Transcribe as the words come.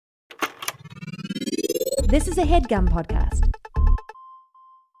This is a HeadGum podcast.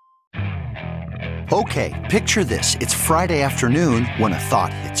 Okay, picture this. It's Friday afternoon when a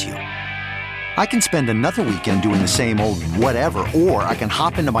thought hits you. I can spend another weekend doing the same old whatever, or I can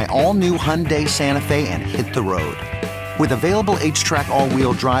hop into my all-new Hyundai Santa Fe and hit the road. With available H-Track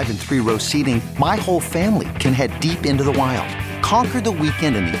all-wheel drive and 3-row seating, my whole family can head deep into the wild. Conquer the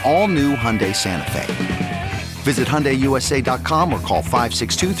weekend in the all-new Hyundai Santa Fe. Visit HyundaiUSA.com or call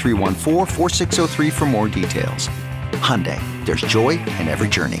 562-314-4603 for more details. Hyundai, there's joy in every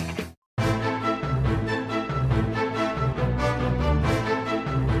journey.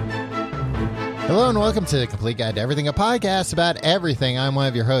 Hello and welcome to The Complete Guide to Everything, a podcast about everything. I'm one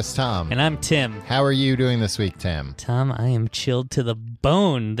of your hosts, Tom. And I'm Tim. How are you doing this week, Tim? Tom, I am chilled to the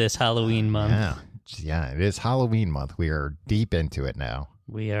bone this Halloween month. Yeah, it is Halloween month. We are deep into it now.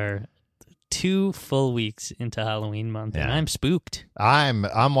 We are 2 full weeks into Halloween month, and I'm spooked. I'm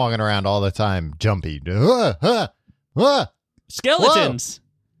walking around all the time, jumpy. Skeletons!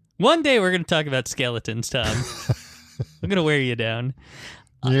 Whoa. One day we're going to talk about skeletons, Tom. I'm going to wear you down.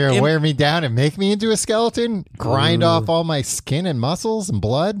 You're going to wear me down and make me into a skeleton? Grind off all my skin and muscles and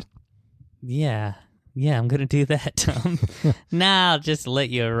blood? Yeah, I'm going to do that, Tom. Nah, I'll just let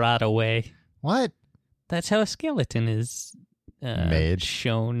you rot away. What? That's how a skeleton is made.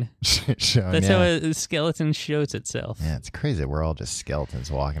 Shown. That's how a skeleton shows itself. Yeah, it's crazy. We're all just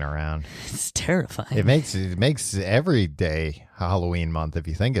skeletons walking around. It's terrifying. It makes every day Halloween month if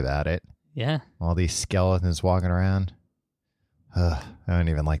you think about it. Yeah. All these skeletons walking around. I don't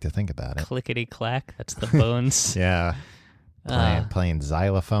even like to think about it. Clickety clack. That's the bones. Yeah. Playing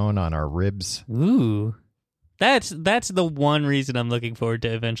xylophone on our ribs. Ooh. That's the one reason I'm looking forward to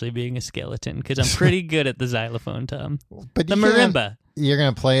eventually being a skeleton, because I'm pretty good at the xylophone, Tom. But the marimba. You're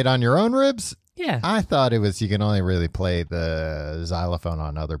going to play it on your own ribs? Yeah. I thought it was you can only really play the xylophone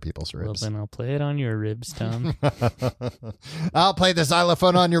on other people's ribs. Well, then I'll play it on your ribs, Tom. I'll play the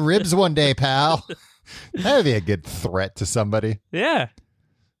xylophone on your ribs one day, pal. That would be a good threat to somebody. Yeah.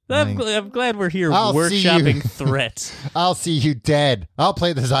 I'm glad we're here I'll workshopping threats. I'll see you dead. I'll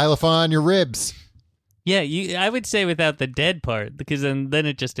play the xylophone on your ribs. Yeah, I would say without the dead part, because then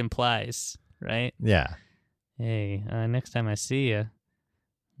it just implies, right? Yeah. Hey, next time I see you,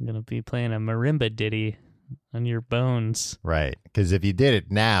 I'm going to be playing a marimba ditty on your bones. Right, because if you did it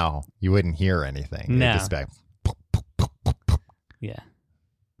now, you wouldn't hear anything. No. You'd just be like, yeah.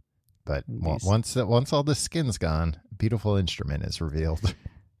 But once all the skin's gone, a beautiful instrument is revealed.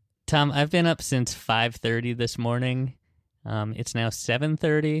 Tom, I've been up since 5:30 this morning. It's now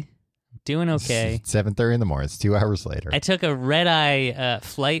 7:30. Doing okay. It's 7:30 in the morning. It's 2 hours later. I took a red-eye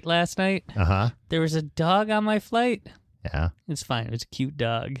flight last night. Uh-huh. There was a dog on my flight. Yeah. It's fine. It was a cute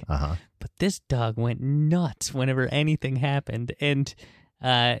dog. Uh-huh. But this dog went nuts whenever anything happened. And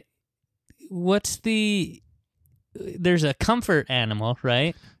there's a comfort animal,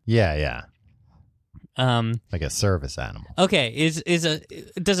 right? Yeah. Like a service animal. Okay,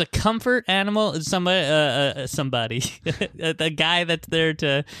 does a comfort animal somebody a guy that's there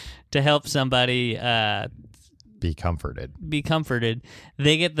to help somebody be comforted?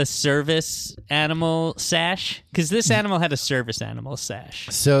 They get the service animal sash, because this animal had a service animal sash.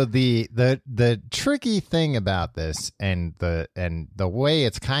 So the tricky thing about this and the way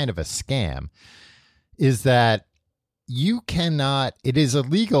it's kind of a scam is that it is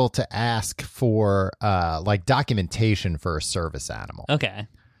illegal to ask for like documentation for a service animal. Okay.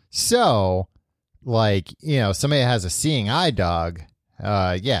 So somebody has a seeing eye dog.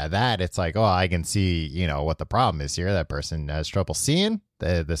 It's like, oh, I can see, what the problem is here. That person has trouble seeing.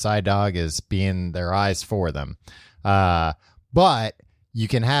 This eye dog is being their eyes for them. But you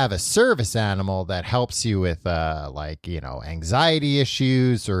can have a service animal that helps you with anxiety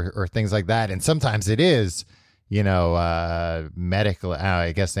issues or things like that. And sometimes it is, medical.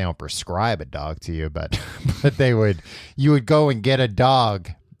 I guess they don't prescribe a dog to you, but you would go and get a dog,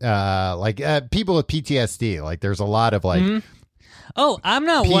 people with PTSD. Like there's a lot of Mm-hmm. Oh, I'm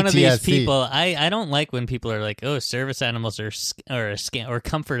not PTSD. One of these people. I don't like when people are like, "Oh, service animals are a scam, or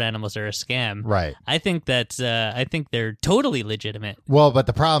comfort animals are a scam." Right. I think I think they're totally legitimate. Well, but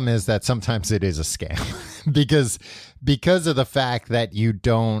the problem is that sometimes it is a scam because of the fact that you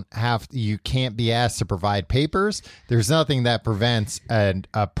can't be asked to provide papers. There's nothing that prevents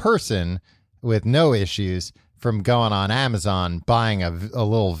a person with no issues from going on Amazon, buying a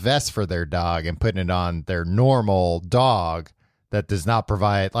little vest for their dog and putting it on their normal dog. That does not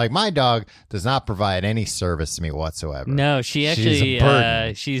provide, like my dog does not provide any service to me whatsoever. No, she's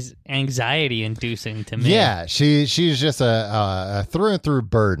anxiety inducing to me. Yeah, she's just a through and through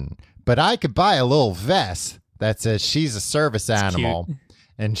burden. But I could buy a little vest that says she's a service animal,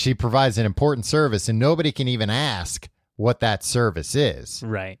 and she provides an important service, and nobody can even ask what that service is.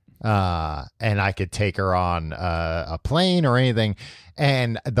 Right. And I could take her on a plane or anything.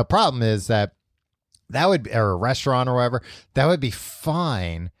 And the problem is that would, or a restaurant or whatever, that would be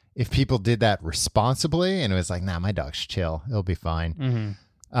fine if people did that responsibly. And it was like, nah, my dog's chill. It'll be fine. Mm-hmm.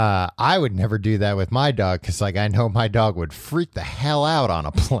 I would never do that with my dog because, like, I know my dog would freak the hell out on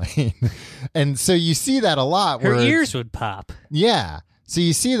a plane. And so you see that a lot. Her where ears would pop. Yeah. So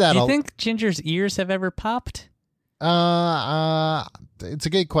you see that. Do you think Ginger's ears have ever popped? It's a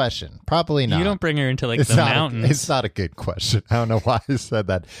good question. Probably not. You don't bring her into the mountains. It's not a good question. I don't know why I said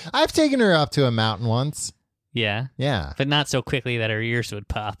that. I've taken her up to a mountain once. Yeah. Yeah. But not so quickly that her ears would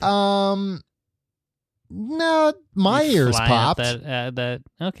pop. No, my You ears fly popped. up that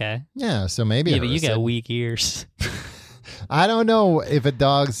okay. Yeah, so maybe. Yeah, but you got weak ears. I don't know if a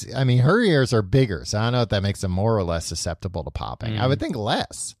dog's. I mean, her ears are bigger, so I don't know if that makes them more or less susceptible to popping. I would think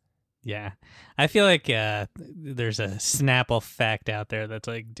less. Yeah. I feel like there's a Snapple fact out there that's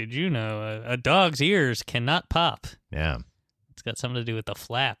like, did you know a dog's ears cannot pop? Yeah. It's got something to do with the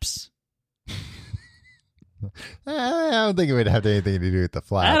flaps. I don't think it would have anything to do with the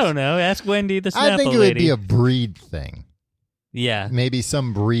flaps. I don't know. Ask Wendy, the Snapple I think it lady. would be a breed thing. Yeah. Maybe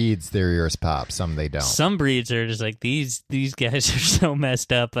some breeds, their ears pop, some they don't. Some breeds are just like, these guys are so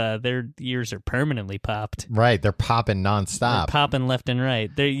messed up, their ears are permanently popped. Right, they're popping They're nonstop. popping left and right.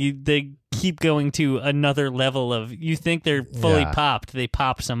 They keep going to another level of, you think they're fully popped, they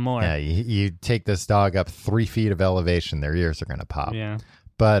pop some more. Yeah, you take this dog up 3 feet of elevation, their ears are going to pop. Yeah.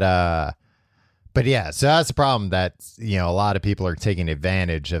 But yeah, so that's the problem that, a lot of people are taking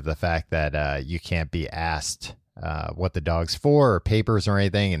advantage of the fact that you can't be asked what the dog's for or papers or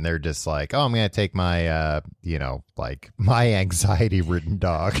anything. And they're just like, oh, I'm going to take my, my anxiety-ridden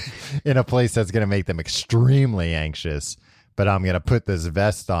dog in a place that's going to make them extremely anxious. But I'm going to put this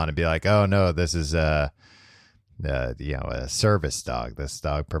vest on and be like, oh, no, this is a service dog. This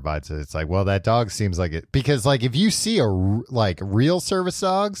dog provides it. It's like, well, that dog seems like it. Because, like, if you see real service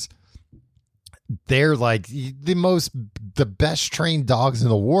dogs, they're like the best trained dogs in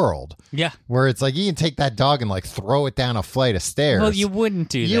the world. Yeah. Where it's like you can take that dog and like throw it down a flight of stairs. Well, you wouldn't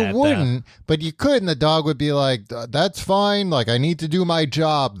do that. You wouldn't, but you could, and the dog would be like, that's fine. Like, I need to do my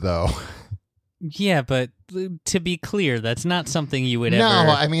job, though. Yeah, but to be clear, that's not something you would ever...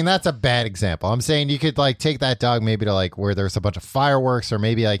 No, I mean, that's a bad example. I'm saying you could, like, take that dog maybe to, like, where there's a bunch of fireworks, or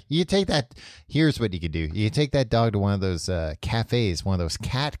maybe, like, you take that... Here's what you could do. You take that dog to one of those cafes, one of those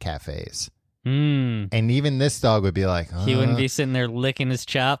cat cafes. And even this dog would be like, he wouldn't be sitting there licking his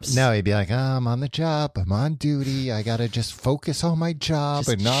chops. No, he'd be like, I'm on the job. I'm on duty. I got to just focus on my job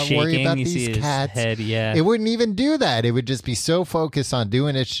and not worry about these cats. Head, yeah. It wouldn't even do that. It would just be so focused on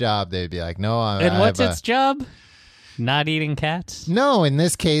doing its job. They'd be like, no, And what's its job? Not eating cats? No, in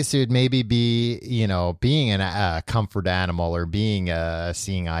this case, it would maybe be, being a comfort animal or being a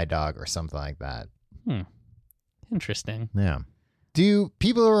seeing eye dog or something like that. Interesting. Yeah. Do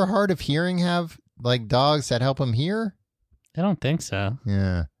people who are hard of hearing have, like, dogs that help them hear? I don't think so.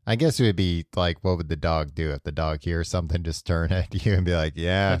 Yeah. I guess it would be like, what would the dog do if the dog hears something? Just turn at you and be like,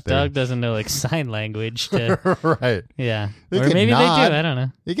 yeah. The dog doesn't know, like, sign language to... Right. Yeah. They or could maybe nod. they do. I don't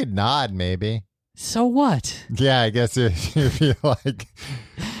know. They could nod, maybe. So what? Yeah, I guess it'd be like...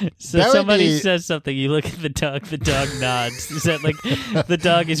 So That would somebody be- says something, you look at the dog nods. Is that like the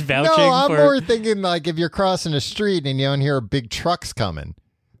dog is vouching No, I'm for... more thinking, like, if you're crossing a street and you don't hear a big truck's coming,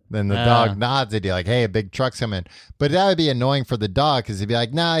 then the dog nods at you like, hey, a big truck's coming. But that would be annoying for the dog because he'd be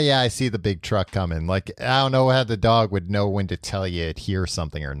like, nah, yeah, I see the big truck coming. Like, I don't know how the dog would know when to tell you it hears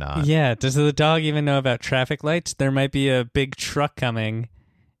something or not. Yeah, does the dog even know about traffic lights? There might be a big truck coming,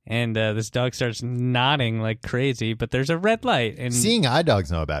 and this dog starts nodding like crazy, but there's a red light. And Seeing eye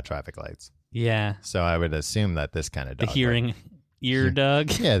dogs know about traffic lights. yeah, So I would assume that this kind of the dog. hearing ear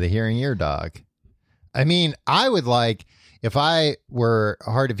dog. Yeah, the hearing ear dog. I mean, I would like, if I were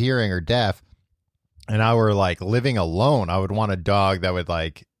hard of hearing or deaf and I were like living alone, I would want a dog that would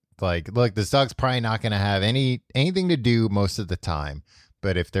like, look, this dog's probably not going to have anything to do most of the time.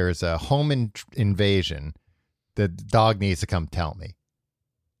 But if there's a home invasion, the dog needs to come tell me.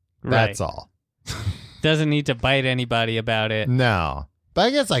 That's Right. all. Doesn't need to bite anybody about it. No. But I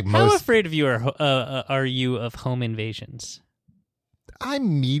guess like How most, afraid of you are you of home invasions?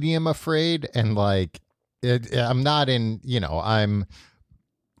 I'm medium afraid and like, I'm not in, I'm...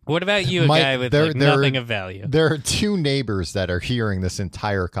 What about you, a Mike, guy with there- like, there- nothing of value? There are two neighbors that are hearing this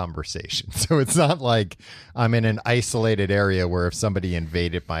entire conversation. So it's not like I'm in an isolated area where if somebody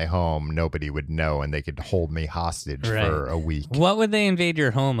invaded my home, nobody would know and they could hold me hostage Right. for a week. What would they invade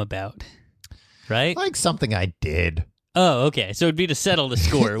your home about? Right? Like something I did. Oh, okay. So it'd be to settle the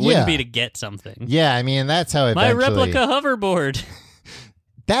score. It wouldn't be to get something. Yeah, I mean, that's how My eventually... replica hoverboard.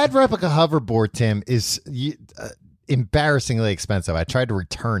 That replica hoverboard, Tim, is embarrassingly expensive. I tried to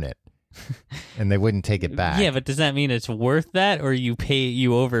return it, and they wouldn't take it back. Yeah, but does that mean it's worth that, or you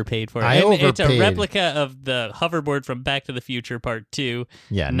overpaid for it? I overpaid. It's a replica of the hoverboard from Back to the Future Part 2.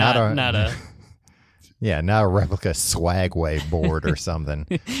 Yeah, not a Yeah, not a replica Swagway board or something.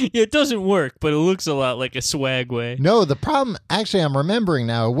 It doesn't work, but it looks a lot like a Swagway. No, the problem, actually, I'm remembering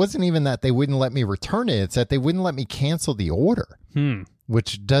now, it wasn't even that they wouldn't let me return it. It's that they wouldn't let me cancel the order,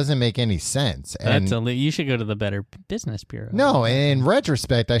 which doesn't make any sense. And you should go to the Better Business Bureau. no, in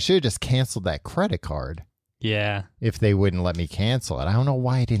retrospect, I should have just canceled that credit card Yeah. if they wouldn't let me cancel it. I don't know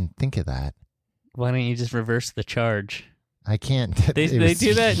why I didn't think of that. Why don't you just reverse the charge? I can't. They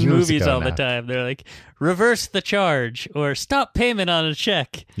do that in movies all the time. They're like, reverse the charge or stop payment on a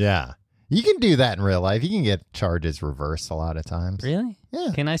check. Yeah. You can do that in real life. You can get charges reversed a lot of times. Really? Yeah.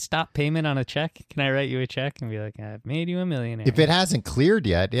 Can I stop payment on a check? Can I write you a check and be like, I've made you a millionaire? If it hasn't cleared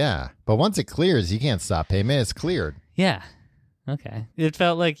yet, yeah. But once it clears, you can't stop payment. It's cleared. Yeah. Okay. It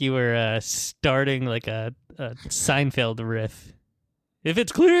felt like you were starting like a Seinfeld riff. If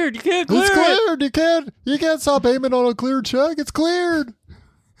it's cleared, you can't clear It's cleared. You can't stop payment on a cleared check. It's cleared.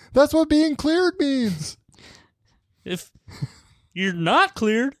 That's what being cleared means. If you're not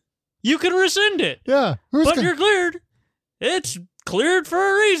cleared, you can rescind it. Yeah. You're cleared. It's cleared for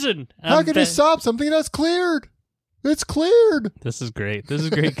a reason. How can you stop something that's cleared? It's cleared. This is great. This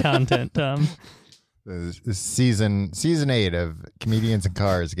is great content, Tom. This is season 8 of Comedians in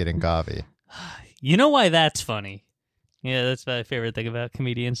Cars Getting Coffee. You know why that's funny? Yeah, that's my favorite thing about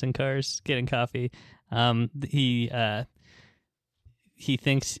Comedians in Cars Getting Coffee. He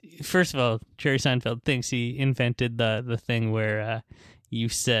thinks, first of all, Jerry Seinfeld thinks he invented the thing where you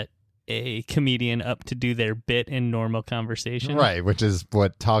set a comedian up to do their bit in normal conversation. Right, which is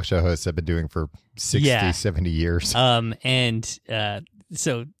what talk show hosts have been doing for 60, 70 years.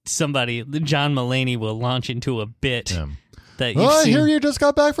 So somebody, John Mulaney, will launch into a bit that you've I seen. hear you just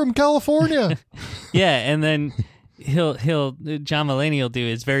got back from California. Yeah, and then John Mulaney will do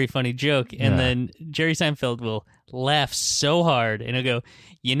his very funny joke, and then Jerry Seinfeld will laugh so hard, and he'll go,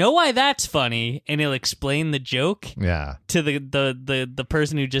 "You know why that's funny?" And he'll explain the joke to the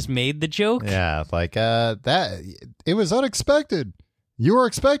person who just made the joke. Yeah, like that. It was unexpected. You were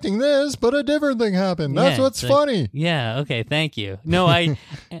expecting this, but a different thing happened. That's what's funny. Yeah, okay, thank you. No,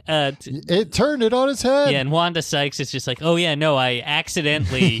 it turned it on its head. Yeah, and Wanda Sykes is just like, oh yeah, no, I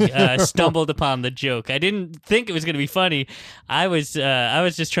accidentally stumbled upon the joke. I didn't think it was going to be funny. I was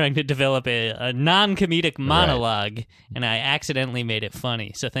just trying to develop a non-comedic monologue, and I accidentally made it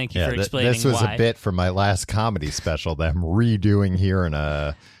funny. So thank you for explaining this was why. a bit from my last comedy special that I'm redoing here in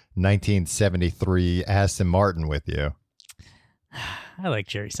a 1973 Aston Martin with you. I like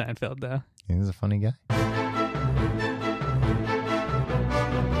Jerry Seinfeld, though. He's a funny guy.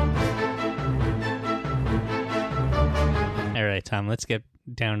 All right, Tom, let's get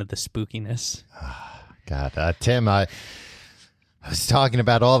down to the spookiness. God, Tim, I was talking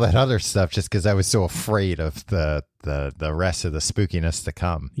about all that other stuff just because I was so afraid of the rest of the spookiness to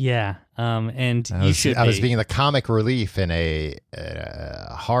come. Yeah, and I was being the comic relief in a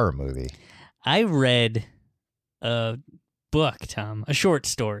horror movie. I read a book, Tom, a short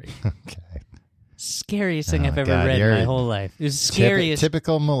story. Okay. Scariest thing I've ever read in my whole life. It was scariest.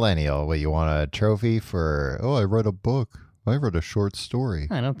 Typical millennial. What, you want a trophy for? Oh, I read a book. I read a short story.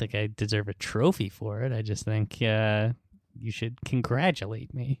 I don't think I deserve a trophy for it. I just think you should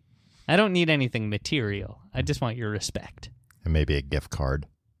congratulate me. I don't need anything material. I just want your respect. And maybe a gift card.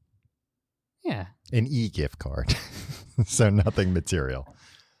 Yeah. An e-gift card. So nothing material.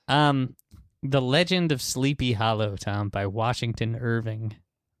 The Legend of Sleepy Hollow, Tom, by Washington Irving.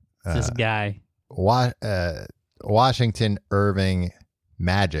 This guy. Washington Irving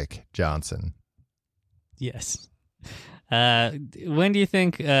Magic Johnson. Yes. When do you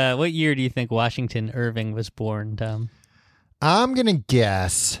think, what year do you think Washington Irving was born, Tom? I'm going to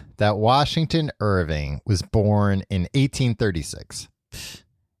guess that Washington Irving was born in 1836.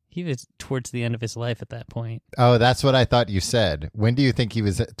 He was towards the end of his life at that point. Oh, that's what I thought you said. When do you think he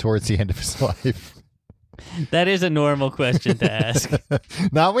was towards the end of his life? That is a normal question to ask.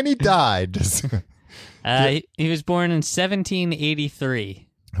 Not when he died. He was born in 1783.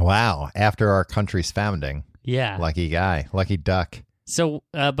 Wow. After our country's founding. Yeah. Lucky guy. Lucky duck. So,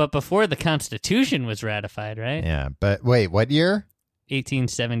 but before the Constitution was ratified, right? Yeah. But wait, what year?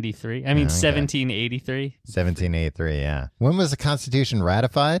 1873. I mean, 1783. 1783, yeah. When was the Constitution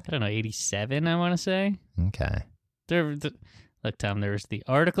ratified? I don't know, 87, I want to say. Okay. Look, Tom, there was the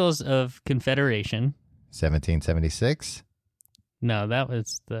Articles of Confederation. 1776? No, that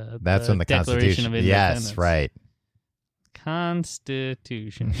was That's when the Declaration Constitution. of Independence. Yes, right.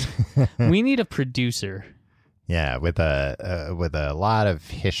 Constitution. We need a producer. Yeah, with a lot of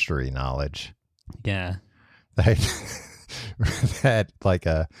history knowledge. Yeah. That like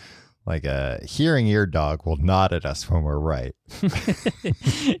a hearing ear dog will nod at us when we're right.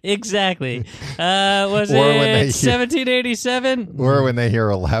 Exactly. Was Or when it they 1787? Or when they hear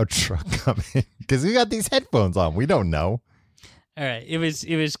a loud truck coming. Because we got these headphones on. We don't know. All right. It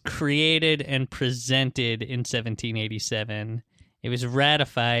was created and presented in 1787. It was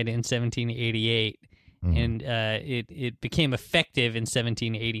ratified in 1788. And it became effective in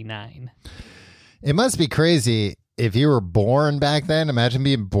 1789. It must be crazy if you were born back then. Imagine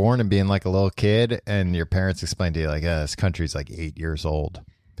being born and being like a little kid and your parents explain to you like, this country's like 8 years old.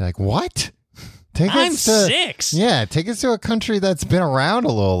 Be like, what? I'm 6. Yeah, take us to a country that's been around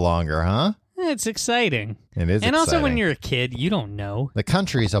a little longer, huh? It's exciting. It is And also exciting. when you're a kid, you don't know. The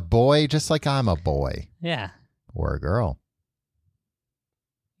country's a boy just like I'm a boy. Yeah. Or a girl.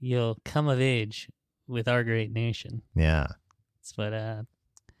 You'll come of age with our great nation. Yeah. That's what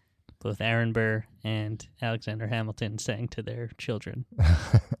both Aaron Burr and Alexander Hamilton sang to their children.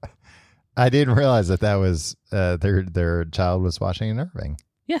 I didn't realize that was their child was Washington Irving.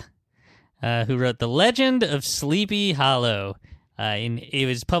 Yeah. Who wrote The Legend of Sleepy Hollow. It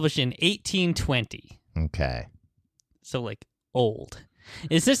was published in 1820. Okay. So, like, old.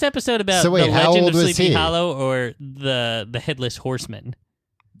 Is this episode about So wait, The how Legend old of was Sleepy he? Hollow or the Headless Horseman?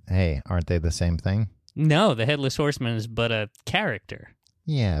 Hey, aren't they the same thing? No, the Headless Horseman is but a character.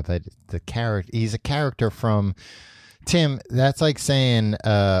 Yeah, but he's a character from Tim. That's like saying,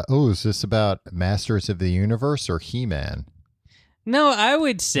 is this about Masters of the Universe or He-Man? No, I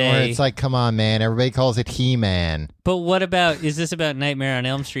would Or say... it's like, come on, man. Everybody calls it He-Man. But what about... Is this about Nightmare on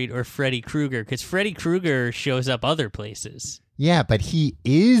Elm Street or Freddy Krueger? Because Freddy Krueger shows up other places. Yeah, but he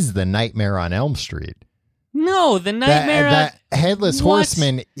is the Nightmare on Elm Street. No, the Nightmare That Headless What?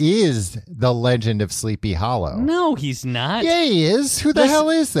 Horseman is the Legend of Sleepy Hollow. No, he's not. Yeah, he is. Who the The- hell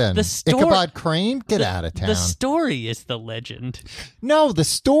is then? the story- Ichabod Crane? Get out of town. The story is the legend. No, the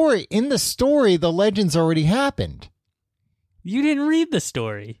story. In the story, the legend's already happened. You didn't read the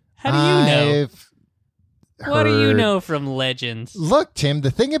story. How do you know? What do you heard- know from legends? Look, Tim, the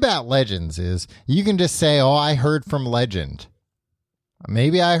thing about legends is you can just say, I heard from legend.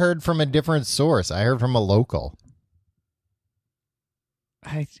 Maybe I heard from a different source. I heard from a local.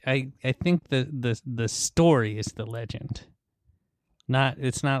 I think the story is the legend.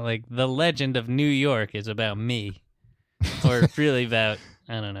 It's not like the legend of New York is about me. Or really about,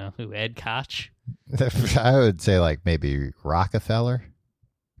 I don't know, who, Ed Koch? I would say like maybe Rockefeller.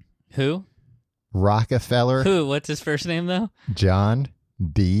 Who? Rockefeller. Who? What's his first name, though? John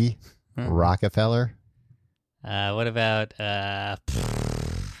D. Huh. Rockefeller. What about, I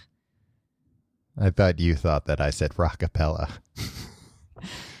thought you thought that I said Rockapella.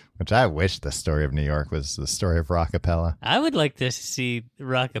 Which I wish the story of New York was the story of Rockapella. I would like to see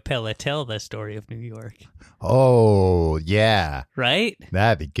Rockapella tell the story of New York. Oh, yeah. Right?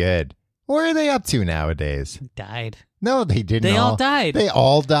 That'd be good. Where are they up to nowadays? Died. No, they didn't. They all died. They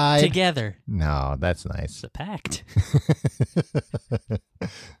all died. Together. No, that's It's nice. a pact.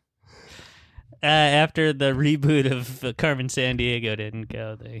 After the reboot of Carmen Sandiego didn't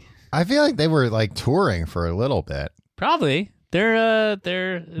go, they I feel like they were like touring for a little bit. probably they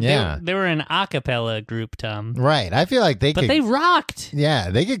were an a cappella group, Tom. Right. I feel like they But could. they rocked. Yeah,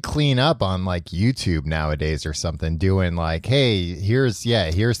 they could clean up on like YouTube nowadays or something, doing like, hey, here's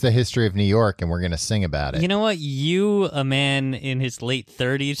the history of New York, and we're gonna sing about it. You know what? You, a man in his late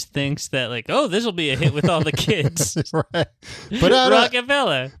 30s, thinks that like, oh, this will be a hit with all the kids. Right. Put out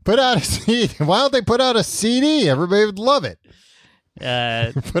Rockapella. a CD. Why don't they put out a CD? Everybody would love it.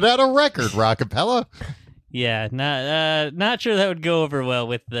 Put out a record, Rockapella. Yeah, not sure that would go over well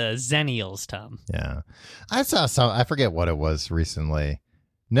with the Zennials, Tom. Yeah. I saw I forget what it was recently.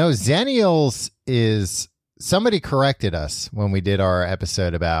 No, Zennials is somebody corrected us when we did our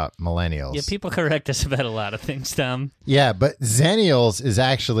episode about millennials. Yeah, people correct us about a lot of things, Tom. Yeah, but Zennials is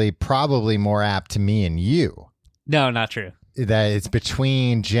actually probably more apt to me and you. No, not true. That it's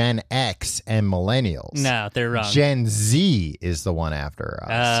between Gen X and millennials. No, they're wrong. Gen Z is the one after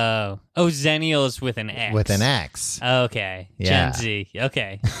us. Zennials with an X. With an X. Okay. Yeah. Gen Z.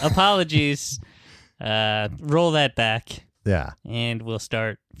 Okay. Apologies. Roll that back, Yeah, and we'll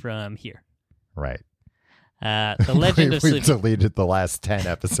start from here. right. The Legend of We've Sleep. deleted the last 10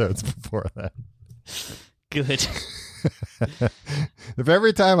 episodes before that. Good. If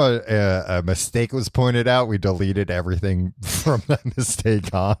every time a mistake was pointed out, we deleted everything from that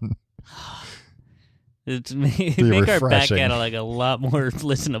mistake on. It's make our back refreshing. catalog a lot more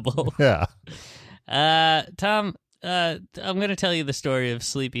listenable. Yeah. Tom, I'm going to tell you the story of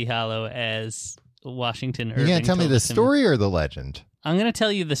Sleepy Hollow as Washington Irving. You gonna tell me told the it to story or the legend? I'm going to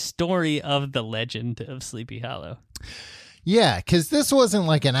tell you the story of the legend of Sleepy Hollow. Yeah, because this wasn't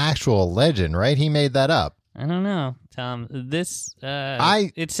like an actual legend, right? He made that up. I don't know, Tom.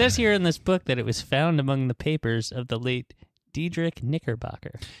 It says here in this book that it was found among the papers of the late Diedrich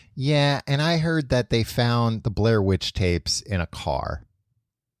Knickerbocker. Yeah, and I heard that they found the Blair Witch tapes in a car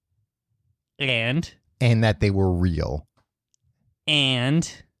And that they were real.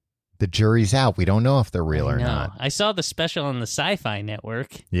 The jury's out. We don't know if they're real or not. I saw the special on the Sci-Fi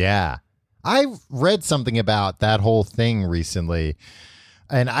Network. Yeah. I read something about that whole thing recently,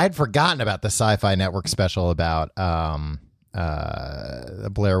 and I'd forgotten about the Sci-Fi Network special about the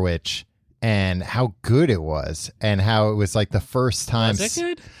Blair Witch and how good it was, and how it was like the first time. Was it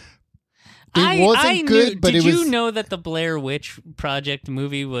good? It wasn't good, but did it was. you know that the Blair Witch Project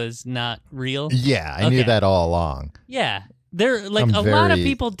movie was not real? Yeah, I knew Okay. that all along. Yeah. There, like, I'm a lot of very-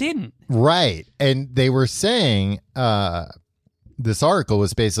 people didn't. Right. And they were saying, this article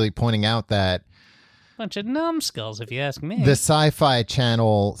was basically pointing out that Bunch of numbskulls, if you ask me. the Sci-Fi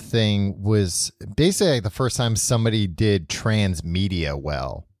Channel thing was basically like the first time somebody did transmedia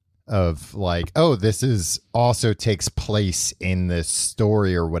well. Of like, oh, this is also takes place in this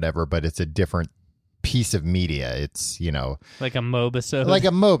story or whatever, but it's a different piece of media. It's, like a Mobisode. like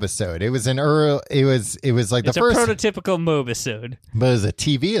a Mobisode. It was an it was like it's the first, a prototypical Mobisode. but it was a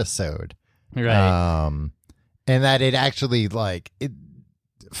TV-isode. Right. And that it actually like it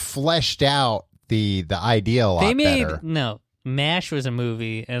fleshed out the idea a lot better. MASH was a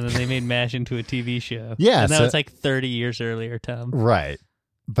movie, and then they made MASH into a TV show. Yeah, and that so- was like 30 years earlier, Tom. Right.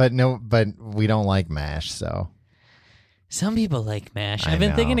 But we don't like MASH, so Some people like MASH. I I've been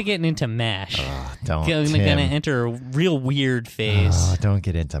know. thinking of getting into MASH. don't. Gonna Tim. enter a real weird phase. Oh, don't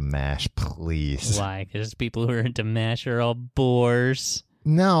get into MASH, please. Why? Because people who are into MASH are all bores.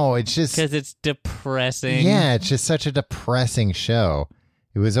 No, it's just Because it's depressing. yeah, it's just such a depressing show.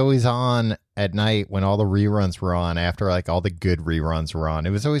 It was always on at night when all the reruns were on. After like all the good reruns were on, it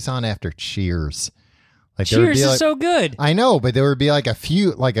was always on after Cheers. Like there would Cheers be, is like, so good. I know, but there would be like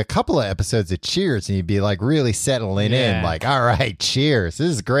a couple of episodes of Cheers, and you'd be like really settling in, Yeah. like, all right, Cheers, this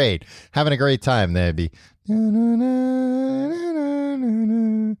is great, having a great time. Then it'd be,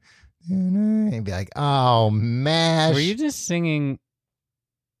 and you'd be like, oh, MASH. Were you just singing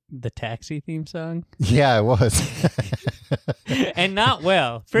the Taxi theme song? Yeah, it was. And not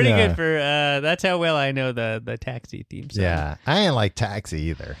well. Pretty Yeah. good for, that's how well I know the Taxi theme song. Yeah, I didn't like Taxi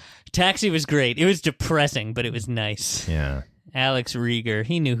either. Taxi was great. It was depressing, but it was nice. Yeah, Alex Rieger,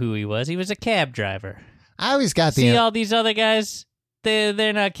 he knew who he was. He was a cab driver. I always got See all these other guys?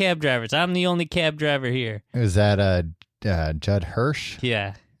 They're not cab drivers. I'm the only cab driver here. Was that Judd Hirsch?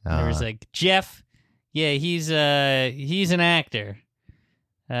 Yeah. There was like Jeff. Yeah, he's an actor.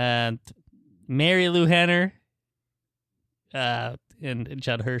 Mary Lou Henner. And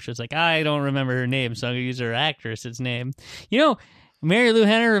Judd Hirsch was like, I don't remember her name, so I'm gonna use her actress's name. Mary Lou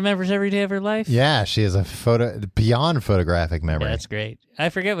Henner remembers every day of her life. Yeah, she has a beyond photographic memory. Yeah, that's great. I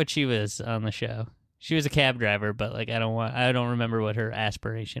forget what she was on the show. She was a cab driver, but like I don't remember what her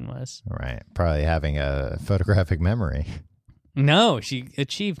aspiration was. Right, probably having a photographic memory. No, she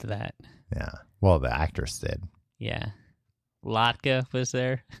achieved that. Yeah, well, the actress did. Yeah. Lotka was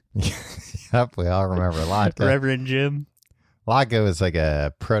there. Yep, we all remember Latka. Reverend Jim. Latka was like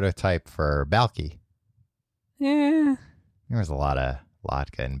a prototype for Balky. Yeah. There was a lot of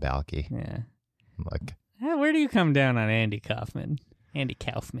Latka in Balky. Yeah. Look, Where do you come down on Andy Kaufman?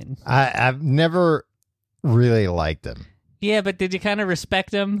 I've never really liked him. Yeah, but did you kind of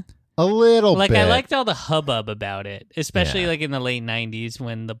respect him? A little Like, bit. I liked all the hubbub about it, especially Yeah. like in the late 90s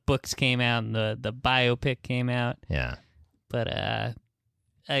when the books came out and the biopic came out. Yeah. But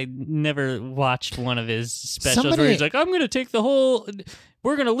I never watched one of his specials where Somebody- he's like, I'm going to take the whole...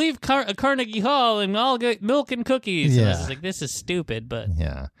 We're going to leave Carnegie Hall and I'll get milk and cookies. And I was Yeah. just like, this is stupid, but...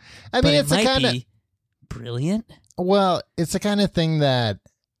 Yeah. I but mean, it it's the might kind of... be brilliant. Well, it's the kind of thing that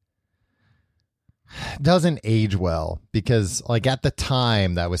doesn't age well because, like, at the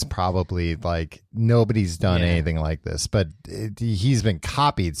time, that was probably like nobody's done Yeah. anything like this, but he's been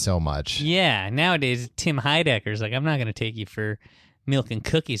copied so much. Yeah, nowadays Tim Heidecker's like, I'm not going to take you for milk and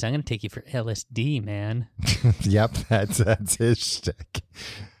cookies. I'm going to take you for LSD, man. Yep, that's his shtick.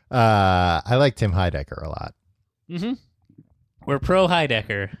 I like Tim Heidecker a lot. Mm-hmm. We're pro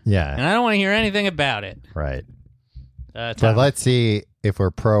Heidecker, and Yeah, I don't want to hear anything about it. right. Tom, But let's see if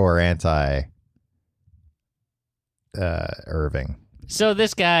we're pro or anti Irving. so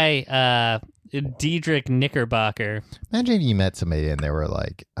this guy, Diedrich Knickerbocker. Imagine if you met somebody and they were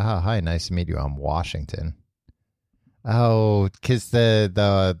like, "Oh, hi, nice to meet you. I'm Washington." Oh, because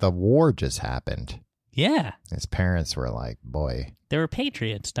the war just happened. Yeah. His parents were like, "Boy." They were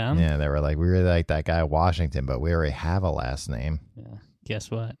patriots, Tom. Yeah, they were like, "We really like that guy Washington, but we already have a last name." Yeah.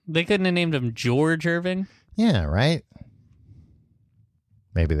 Guess what? They couldn't have named him George Irving. Yeah, right?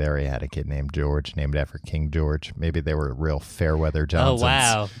 Maybe they already had a kid named George, named after King George. Maybe they were real Fairweather Johnsons. Oh,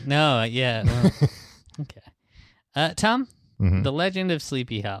 wow. No, yeah. Well, okay. Tom, Mhm. The Legend of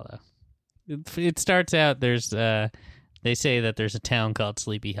Sleepy Hollow. It starts out, they say that there's a town called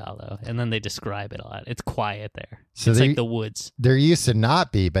Sleepy Hollow, and then they describe it a lot. It's quiet there. So it's they- like the woods. There used to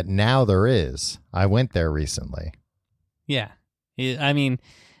not be, but now there is. I went there recently. Yeah. I mean,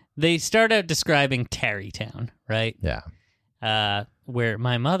 they start out describing Tarrytown, right? Yeah. Where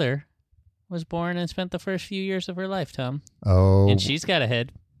my mother was born and spent the first few years of her life, Tom. Oh, And she's got a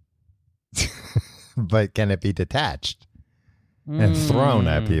head. but can it be detached and thrown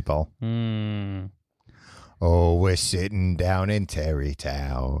at people? Mm. Oh, we're sitting down in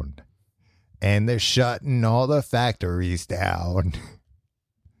Tarrytown, and they're shutting all the factories down.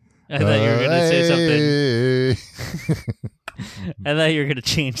 I thought you were going to say something. something. I thought you were going to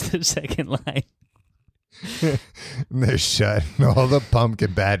change the second line. They're shutting all the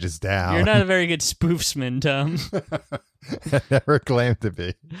pumpkin badges down. You're not a very good spoofsman, Tom. I never claimed to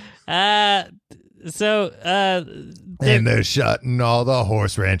be. And they're shutting all the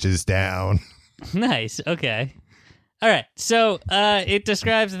horse ranches down. Nice. Okay. All right. So it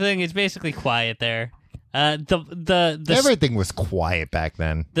describes the thing. It's basically quiet there. Everything was quiet back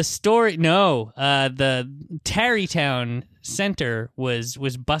then. The story. No. The Tarrytown center was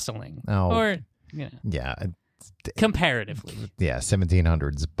bustling. Oh. Or Yeah. comparatively. Yeah.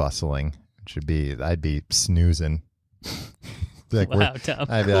 1700s bustling. Should be. I'd be snoozing. Like, Wow, Tom.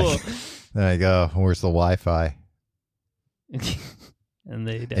 I'd be Cool. like, there you go. Where's the Wi-Fi? And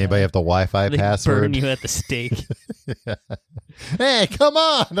they Anybody have the Wi-Fi they password? burn you at the stake. Hey, come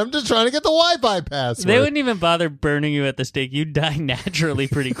on! I'm just trying to get the Wi-Fi password. They wouldn't even bother burning you at the stake. You'd die naturally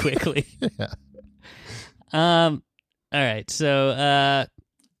pretty quickly. Yeah. All right. So,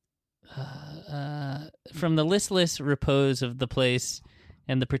 from the listless repose of the place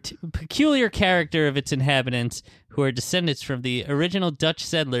and the peculiar character of its inhabitants, who are descendants from the original Dutch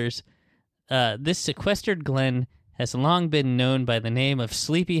settlers, this sequestered glen has long been known by the name of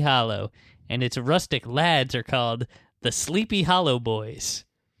Sleepy Hollow, and its rustic lads are called the Sleepy Hollow Boys.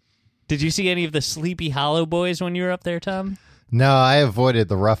 Did you see any of the Sleepy Hollow Boys when you were up there, Tom? No, I avoided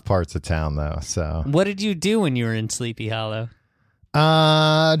the rough parts of town though. So, What did you do when you were in Sleepy Hollow?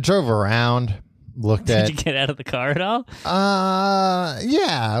 drove around, looked Did at. you get out of the car at all?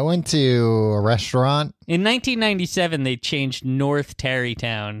 Yeah, I went to a restaurant. In 1997, they changed North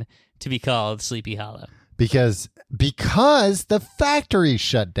Tarrytown to be called Sleepy Hollow. Because the factory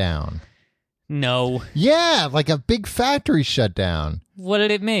shut down. No. Yeah, like a big factory shut down. What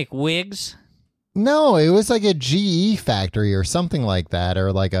did it make? Wigs? No, it was like a GE factory or something like that,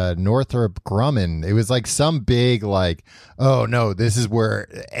 or like a Northrop Grumman. It was like some big, like, oh no, this is where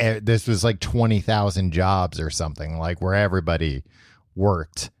this was like 20,000 jobs or something, like where everybody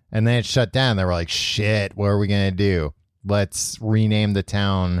worked. And then it shut down. They were like, shit, what are we going to do? Let's rename the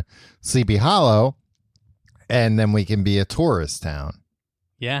town Sleepy Hollow, and then we can be a tourist town.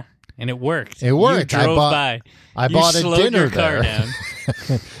 Yeah. And it worked. It worked. You drove by. I You bought a slowed dinner your car there.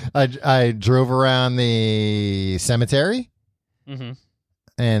 down. I drove around the cemetery Mm-hmm.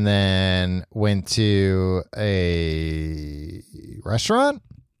 and then went to a restaurant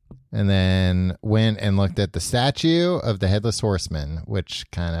and then went and looked at the statue of the Headless Horseman, which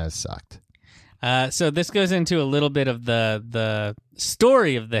kind of sucked. So this goes into a little bit of the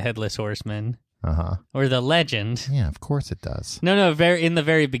story of the Headless Horseman, Uh-huh. or the legend. Yeah, of course it does. No, in the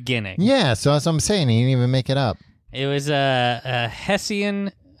very beginning. Yeah, so that's what I'm saying. He didn't even make it up. It was a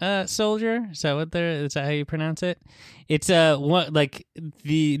Hessian soldier. Is that how you pronounce it? It's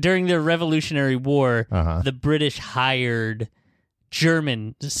during the Revolutionary War, Uh-huh. the British hired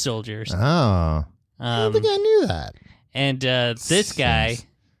German soldiers. Oh. I don't think I knew that. And this guy,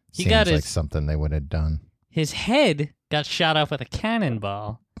 he Seems got like something they would have done. his head got shot off with a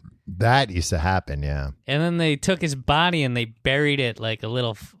cannonball. That used to happen, yeah. And then they took his body and they buried it like a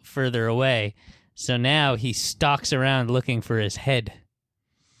little further away. So now he stalks around looking for his head.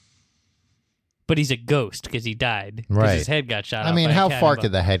 But he's a ghost because he died. 'Cause Right. his head got shot off. I mean, by a how far cannonball.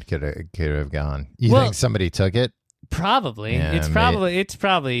 could the head could have gone? You Well- think somebody took it? Probably. Yeah, It's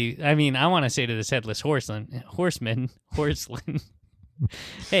probably. I mean, I want to say to this headless horseman.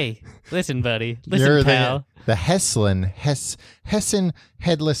 Hey, listen, buddy. Listen, You're pal. the Hessen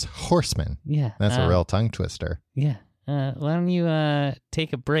Headless Horseman. Yeah. That's a real tongue twister. Yeah. Why don't you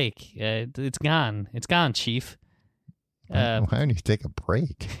take a break? It's gone. It's gone, Chief. Why don't you take a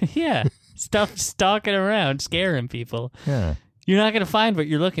break? Yeah. Stop stalking around, scaring people. Yeah. You're not going to find what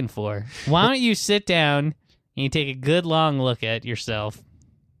you're looking for. Why don't you sit down and you take a good long look at yourself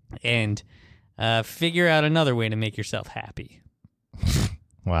and figure out another way to make yourself happy?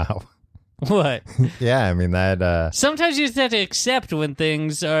 Wow. What? Yeah, I mean that. Sometimes you just have to accept when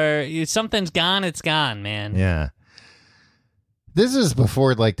something's gone, it's gone, man. Yeah. This is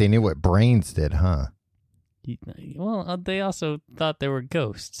before like they knew what brains did, huh? Well, they also thought there were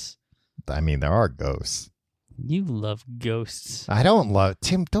ghosts. I mean, there are ghosts. You love ghosts. I don't love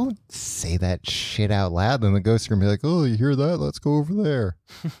Tim. Don't say that shit out loud. Then the ghosts are gonna be like, "Oh, you hear that? Let's go over there."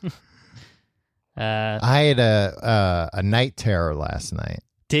 I had a night terror last night.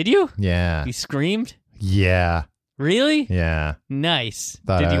 Did you? Yeah. You screamed? Yeah. Really? Yeah. Nice.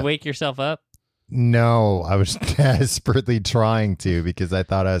 Thought Did you wake yourself up? No, I was desperately trying to because I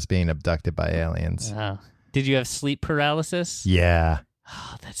thought I was being abducted by aliens. Oh. Did you have sleep paralysis? Yeah.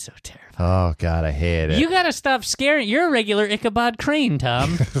 Oh, that's so terrifying. Oh God, I hate it. You gotta stop scaring. You're a regular Ichabod Crane,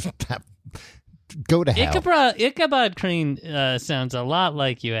 Tom. Go to hell. Ichabod Crane sounds a lot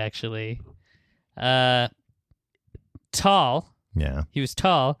like you, actually. Tall. Yeah. He was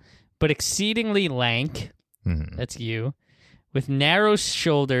tall, but exceedingly lank. Mm-hmm. That's you. With narrow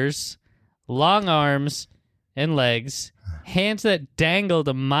shoulders, long arms and legs, hands that dangled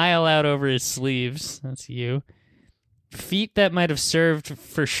a mile out over his sleeves. That's you. Feet that might have served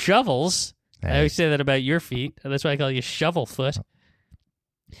for shovels. Hey. I always say that about your feet. That's why I call you shovel foot.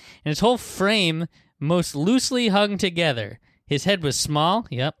 And his whole frame most loosely hung together. His head was small,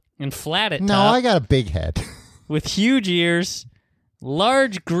 yep, and flat at top. No, I got a big head. With huge ears,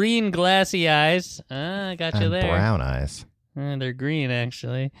 large green glassy eyes. I got you And there. brown eyes. They're green,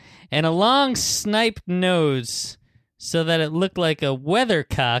 actually. And a long sniped nose so that it looked like a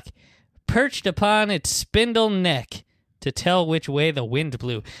weathercock perched upon its spindle neck to tell which way the wind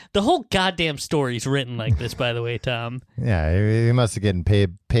blew. The whole goddamn story's written like this, by the way, Tom. Yeah, he must have getting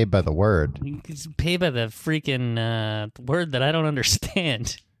paid by the word. It's paid by the freaking word that I don't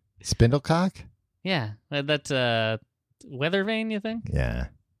understand. Spindlecock? Yeah, that's weather vane, you think? Yeah.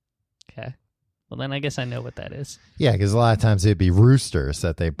 Okay. Well, then I guess I know what that is. Yeah, because a lot of times it'd be roosters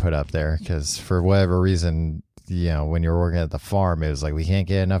that they put up there because for whatever reason, you know, when you're working at the farm, it was like, we can't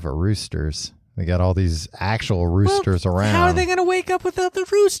get enough of roosters. We got all these actual roosters around. How are they going to wake up without the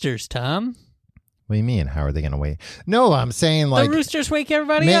roosters, Tom? What do you mean? How are they going to wait? No, I'm saying like the roosters wake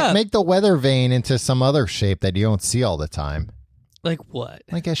everybody up. Make the weather vane into some other shape that you don't see all the time. Like what?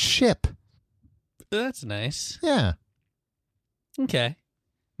 Like a ship. That's nice. Yeah. Okay.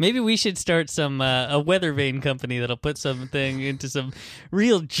 Maybe we should start some a weather vane company that'll put something into some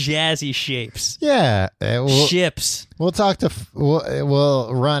real jazzy shapes. Yeah. Ships. We'll talk to.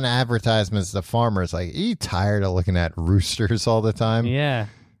 We'll run advertisements to farmers. Like, are you tired of looking at roosters all the time? Yeah.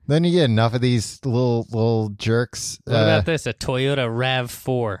 Then you get enough of these little jerks. What about this? A Toyota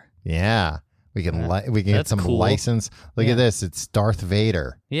RAV4. Yeah. We can get some cool. license. Look at this. It's Darth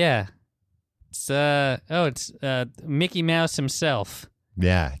Vader. Yeah. It's Mickey Mouse himself.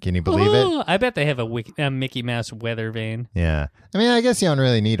 Yeah. Can you believe it? I bet they have a Mickey Mouse weather vane. Yeah. I mean, I guess you don't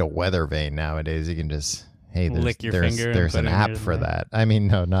really need a weather vane nowadays. You can just, hey, lick your finger. There's and an put it app in for there. that. I mean,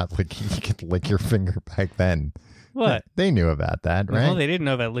 no, not licking. You could lick your finger back then. What? They knew about that, right? No, they didn't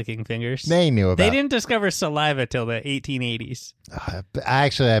know about licking fingers. They knew about. They didn't discover saliva till the 1880s.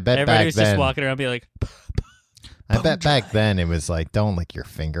 Actually, I bet Everybody back was then. just walking around, be like, I bet back then it was like, don't lick your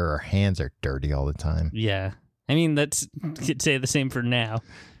finger. Our hands are dirty all the time. yeah. I mean, could say the same for now.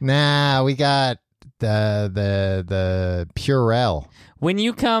 Nah, we got the Purell. When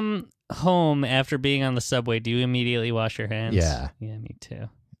you come home after being on the subway, do you immediately wash your hands? Yeah. Yeah, me too.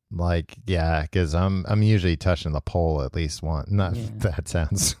 Like, yeah, because I'm usually touching the pole at least once. Not Yeah. that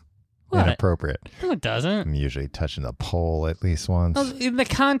sounds What? inappropriate. No, it doesn't. I'm usually touching the pole at least once. Well, in the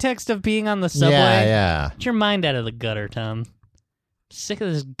context of being on the subway, Yeah. get your mind out of the gutter, Tom. Sick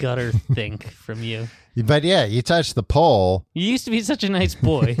of this gutter think from you. But yeah, you touch the pole. You used to be such a nice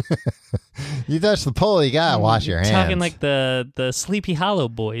boy. You touch the pole, you gotta wash your hands. Talking like the Sleepy Hollow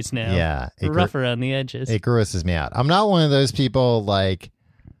boys now. Yeah, rough around the edges. it grosses me out. I'm not one of those people like.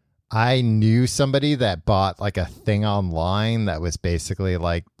 I knew somebody that bought like a thing online that was basically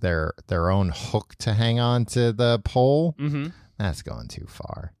like their own hook to hang on to the pole. Mm-hmm. That's going too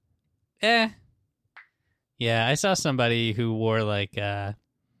far. Yeah, I saw somebody who wore like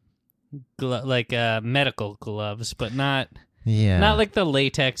medical gloves, but not Yeah. Not like the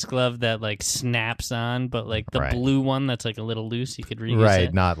latex glove that like snaps on, but like the Right. blue one that's like a little loose. You could reuse Right,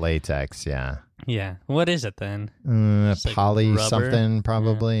 it. not latex, yeah. Yeah. What is it then? like Poly rubber? something,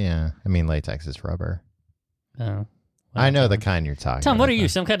 probably, yeah. I mean, latex is rubber. Oh. I know the Tom. kind you're talking Tom, about. what are you?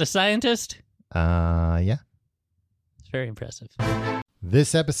 Some kind of scientist? Yeah. It's very impressive.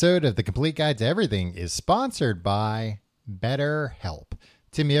 This episode of The Complete Guide to Everything is sponsored by BetterHelp.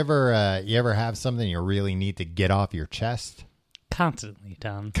 Tim, you ever have something you really need to get off your chest? Constantly,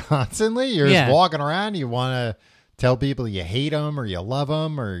 Tom. Constantly? You're Yeah. just walking around, you want to tell people you hate them or you love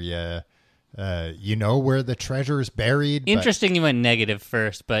them or you know where the treasure is buried. but- Interesting you went negative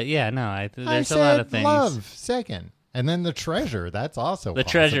first, but yeah, no, there's I a said lot of things. love second. And then the treasure, that's also The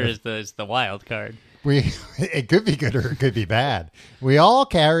positive. treasure is the wild card. It could be good or it could be bad. We all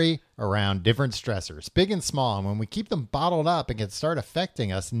carry around different stressors, big and small, and when we keep them bottled up, it can start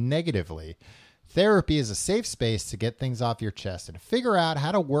affecting us negatively. Therapy is a safe space to get things off your chest and figure out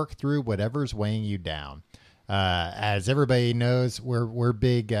how to work through whatever's weighing you down. As everybody knows, we're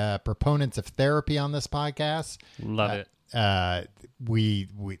big proponents of therapy on this podcast. Love it.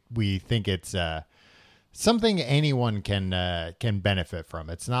 We think it's something anyone can benefit from.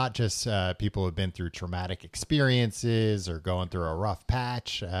 It's not just people who've been through traumatic experiences or going through a rough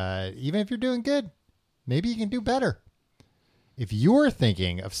patch. Even if you're doing good, maybe you can do better. If you're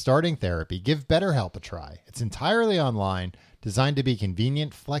thinking of starting therapy, give BetterHelp a try. It's entirely online, designed to be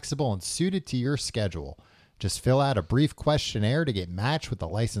convenient, flexible, and suited to your schedule. Just fill out a brief questionnaire to get matched with a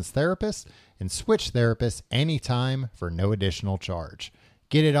licensed therapist and switch therapists anytime for no additional charge.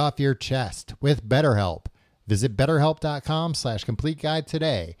 Get it off your chest with BetterHelp. Visit BetterHelp.com/complete guide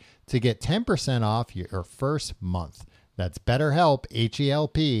today to get 10% off your first month. That's BetterHelp,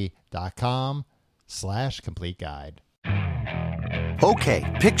 HELP.com/complete guide. Okay,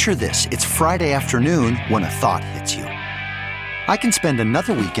 picture this. It's Friday afternoon when a thought hits you. I can spend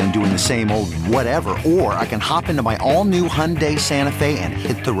another weekend doing the same old whatever, or I can hop into my all-new Hyundai Santa Fe and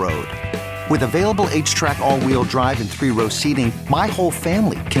hit the road. With available H-Track all-wheel drive and 3-row seating, my whole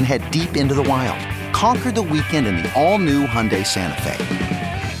family can head deep into the wild. Conquer the weekend in the all-new Hyundai Santa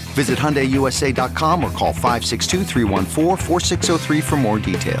Fe. Visit HyundaiUSA.com or call 562-314-4603 for more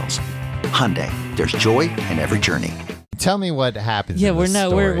details. Hyundai, there's joy in every journey. Tell me what happens. Yeah, in we're this not.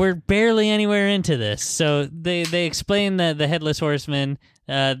 story. We're barely anywhere into this. So they explain that the Headless Horseman.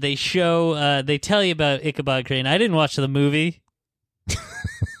 They show. They tell you about Ichabod Crane. I didn't watch the movie.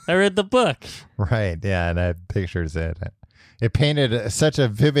 I read the book. Right. Yeah, and I have pictures in it. It painted such a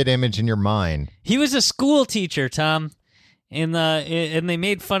vivid image in your mind. He was a school teacher, Tom, and they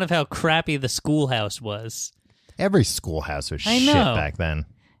made fun of how crappy the schoolhouse was. Every schoolhouse was I shit know. back then.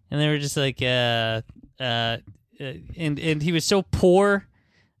 And they were just like, and he was so poor.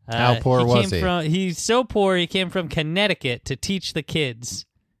 How poor was he? He's so poor. He came from Connecticut to teach the kids.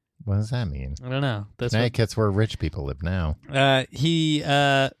 What does that mean? I don't know. That's what, Connecticut's where rich people live now. he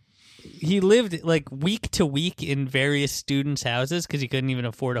lived like week to week in various students' houses because he couldn't even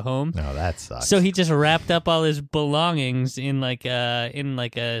afford a home. No, that sucks. So he just wrapped up all his belongings in like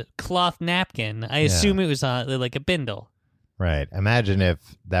a cloth napkin. I assume it was like a bindle. Right. Imagine if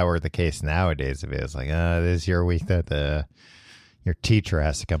that were the case nowadays. If it was like, this is your week that your teacher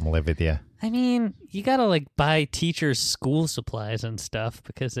has to come live with you. I mean, you gotta like buy teachers school supplies and stuff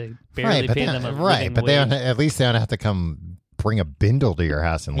because they barely pay them a living but wage. at least they don't have to come bring a bindle to your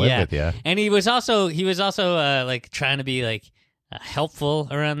house and live with you. And he was also like trying to be like helpful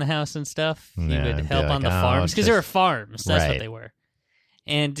around the house and stuff. He Yeah, would and be help like, on the "Oh, farms because they were just-" farms. That's what Right. they were.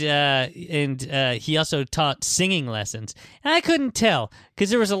 And he also taught singing lessons. And I couldn't tell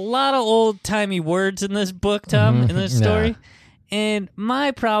because there was a lot of old timey words in this book, Tom, in this story. Yeah. And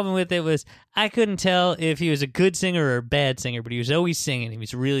my problem with it was I couldn't tell if he was a good singer or a bad singer, but he was always singing. He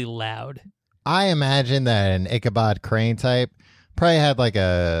was really loud. I imagine that an Ichabod Crane type probably had like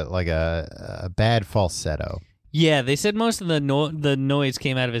a bad falsetto. Yeah, they said most of the noise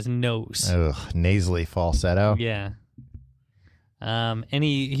came out of his nose. Ugh, nasally falsetto. Yeah. And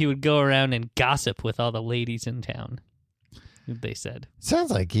he would go around and gossip with all the ladies in town. They said. Sounds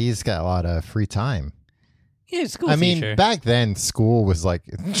like he's got a lot of free time. Yeah, school I mean, teacher. back then, school was like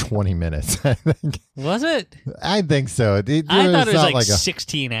 20 minutes, I think. Was it? I think so. I thought it was not like a-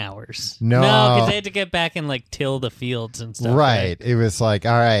 16 hours. No. because they had to get back and like till the fields and stuff. Right. It was like,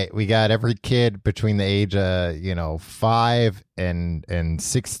 all right, we got every kid between the age of 5 and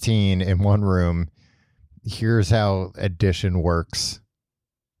 16 in one room. Here's how addition works.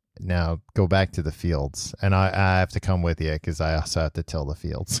 Now go back to the fields. And I have to come with you because I also have to till the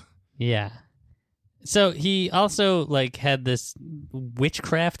fields. Yeah. So he also like had this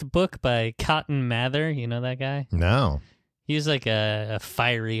witchcraft book by Cotton Mather. You know that guy? No. He was like a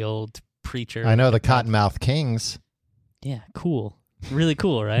fiery old preacher. I know the Cottonmouth Kings. Yeah, cool. Really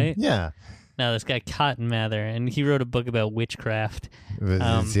cool, right? Yeah. Now this guy Cotton Mather, and he wrote a book about witchcraft.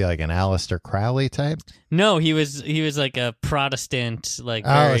 Is he like an Aleister Crowley type? No, he was like a Protestant, like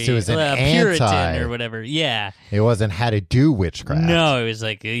so he was an Puritan anti- or whatever. Yeah. It wasn't how to do witchcraft. No, it was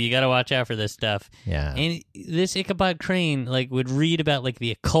like you got to watch out for this stuff. Yeah. And this Ichabod Crane like would read about like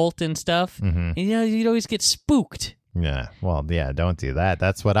the occult and stuff, and you'd always get spooked. Yeah. Well, yeah, don't do that.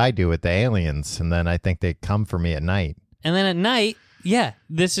 That's what I do with the aliens, and then I think they come for me at night. And then at night, yeah,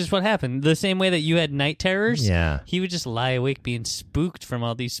 this is what happened. The same way that you had night terrors, Yeah. he would just lie awake being spooked from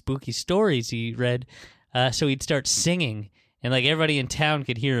all these spooky stories he read. So he'd start singing, and like everybody in town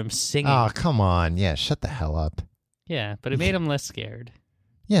could hear him singing. Oh, come on. Yeah, shut the hell up. Yeah, but it made him less scared.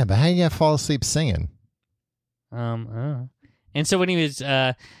 Yeah, but how you gonna fall asleep singing? And so when he was,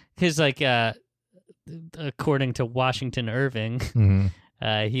 because like, according to Washington Irving,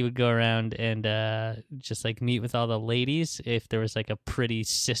 Mm-hmm. he would go around and just like meet with all the ladies if there was like a pretty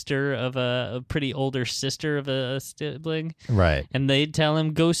sister of a pretty older sister of a sibling, Right. and they'd tell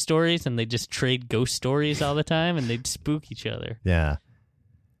him ghost stories, and they'd just trade ghost stories all the time, and they'd spook each other. Yeah.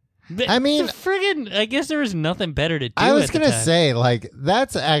 But I mean- friggin', I guess there was nothing better to do. I was at the gonna time. say, like,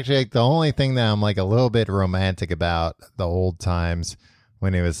 that's actually like, the only thing that I'm like a little bit romantic about the old times,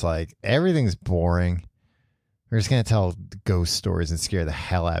 when it was like everything's boring. We're just gonna tell ghost stories and scare the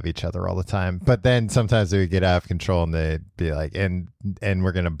hell out of each other all the time. But then sometimes they would get out of control and they'd be like, and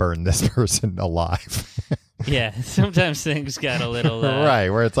we're gonna burn this person alive. Yeah, sometimes things got a little Right,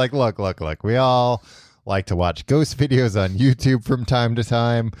 where it's like, look, we all like to watch ghost videos on YouTube from time to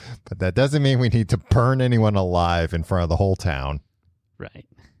time, but that doesn't mean we need to burn anyone alive in front of the whole town. right.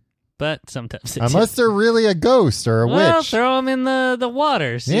 But sometimes it Unless they're really a ghost or a well, witch. throw them in the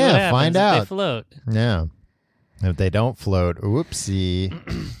water. See Yeah, what happens find if out. they float. Yeah. If they don't float, whoopsie.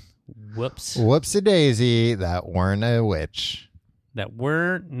 Whoops. Whoopsie daisy, that weren't a witch. That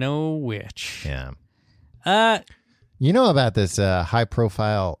weren't no witch. Yeah. You know about this high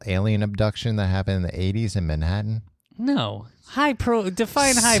profile alien abduction that happened in the 80s in Manhattan? No.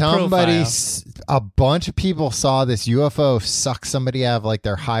 Define high Somebody, profile. a bunch of people saw this UFO suck somebody out of like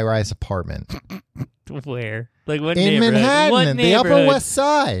their high rise apartment Where? Like what in neighborhood? Manhattan, What in the neighborhood? Upper West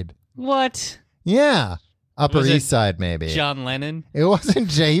Side. What? Yeah. Upper Was it East Side, maybe. John Lennon? It wasn't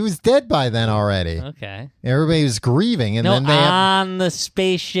Jay. He was dead by then already. Okay. Everybody was grieving. And No, then they had, on the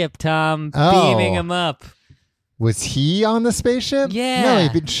spaceship, Tom. Oh. Beaming him up. was he on the spaceship? Yeah. No,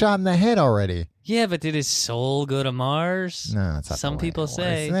 he'd been shot in the head already. Yeah, but did his soul go to Mars? No, that's not Some the way people it works.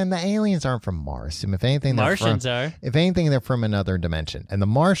 say. And then the aliens aren't from Mars. If anything, they're Martians from, are. If anything, they're from another dimension. And the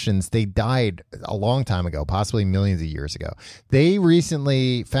Martians, they died a long time ago, possibly millions of years ago. They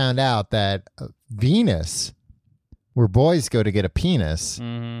recently found out that Venus, where boys go to get a penis,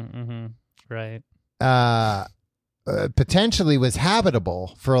 Right. potentially was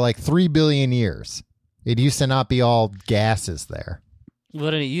habitable for like 3 billion years. It used to not be all gases there.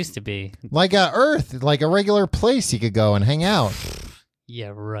 What did it used to be? Like a Earth, like a regular place you could go and hang out.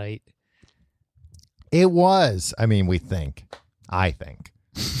 Yeah, right. It was. I mean, we think. I think.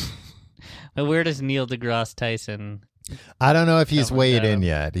 But where does Neil deGrasse Tyson? I don't know if he's Come weighed down. in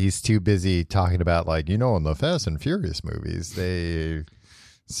yet. He's too busy talking about, like, in the Fast and Furious movies, they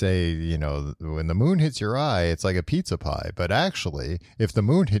say, when the moon hits your eye, it's like a pizza pie. But actually, if the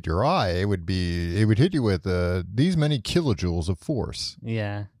moon hit your eye, it would hit you with these many kilojoules of force.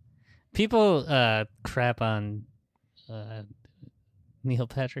 Yeah. People crap on Neil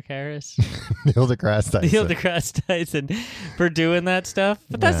Patrick Harris. Neil deGrasse Tyson. Neil deGrasse Tyson for doing that stuff.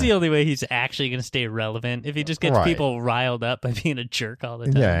 But that's Yeah. the only way he's actually going to stay relevant. If he just gets Right. people riled up by being a jerk all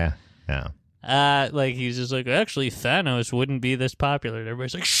the time. Yeah. Like he's just like, actually, Thanos wouldn't be this popular. And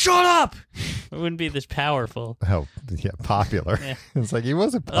everybody's like, shut up! It wouldn't be this powerful. Oh, yeah, popular. Yeah. It's like he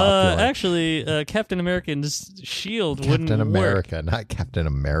wasn't popular. Actually, Captain American's shield wouldn't Captain work. America, not Captain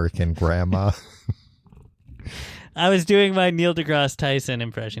American Grandma. I was doing my Neil deGrasse Tyson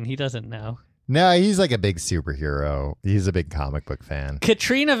impression. He doesn't know. No, he's like a big superhero. He's a big comic book fan.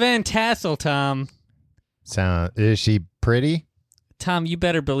 Katrina Van Tassel, Tom. Is she pretty? Tom, you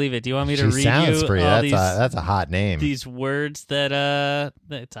better believe it. Do you want me to She read sounds you pretty. all That's a hot name. these words that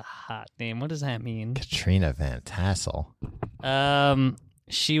it's a hot name. What does that mean? Katrina Van Tassel.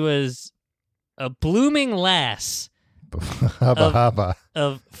 She was a blooming lass Hubba hubba.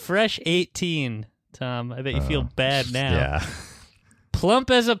 of fresh 18. Tom, I bet you feel bad now. Yeah. Plump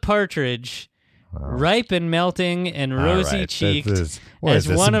as a partridge, ripe and melting and rosy right. cheeked What as is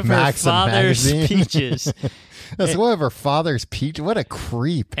this, one of her Maxim father's magazine? peaches. That's one of her father's peach. What a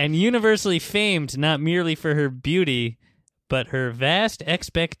creep. And universally famed not merely for her beauty, but her vast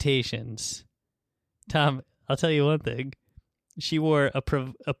expectations. Tom, I'll tell you one thing. She wore a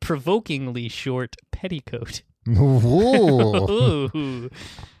provokingly short petticoat. Ooh. Ooh.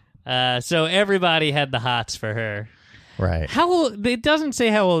 So everybody had the hots for her. Right. How old? It doesn't say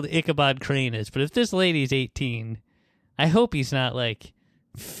how old Ichabod Crane is, but if this lady's 18, I hope he's not like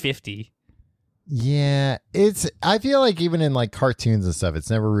 50. Yeah, I feel like even in like cartoons and stuff, it's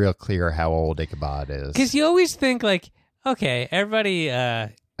never real clear how old Ichabod is. Because you always think like, okay, everybody,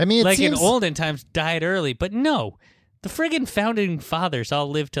 I mean, like in olden times, died early, but no. The friggin' founding fathers all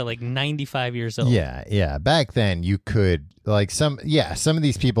lived to like 95 years old. Yeah. Back then, you could like some of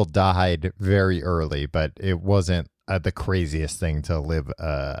these people died very early, but it wasn't the craziest thing to live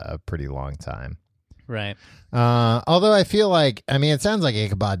a pretty long time. Right. Although I feel like, I mean, it sounds like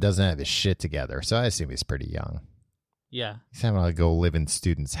Ichabod doesn't have his shit together, so I assume he's pretty young. Yeah. He's having to go live in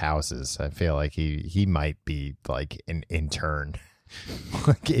students' houses. I feel like he might be like an intern,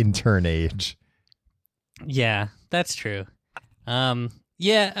 like intern age. Yeah, that's true. We'll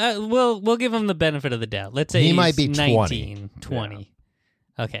give him the benefit of the doubt. Let's say he he's might be 19, 20.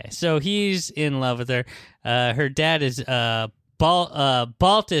 Yeah. Okay, so he's in love with her. Her dad is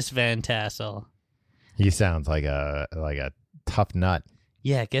Baltus Van Tassel. He sounds like a tough nut.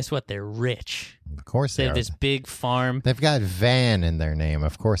 Yeah, guess what? They're rich. Of course They they have are. this big farm. They've got Van in their name.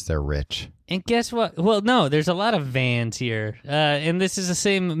 Of course they're rich. And guess what? Well, no, there's a lot of Vans here. And this is the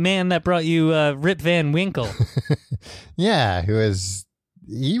same man that brought you Rip Van Winkle. Yeah, he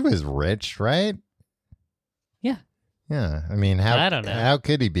was rich, right? Yeah. Yeah. I mean, I don't know. How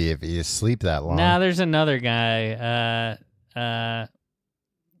could he be if he asleep that long? Now there's another guy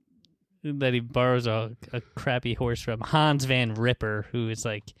that he borrows a crappy horse from, Hans Van Ripper, who is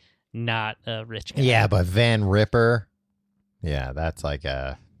like not a rich guy. Yeah, but Van Ripper, yeah, that's like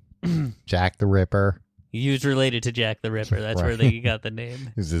a Jack the Ripper. He was related to Jack the Ripper. That's where they got the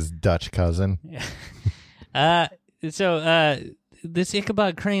name. He's his Dutch cousin. Yeah. So this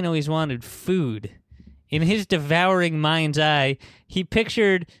Ichabod Crane always wanted food. In his devouring mind's eye, he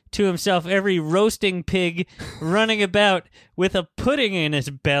pictured to himself every roasting pig running about with a pudding in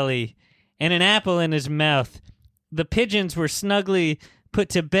his belly and an apple in his mouth. The pigeons were snugly put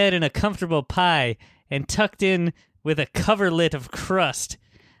to bed in a comfortable pie and tucked in with a coverlet of crust.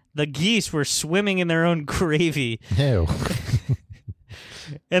 The geese were swimming in their own gravy. Ew.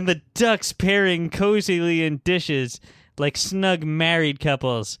 And the ducks pairing cozily in dishes like snug married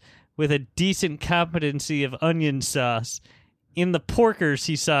couples with a decent competency of onion sauce. In the porkers,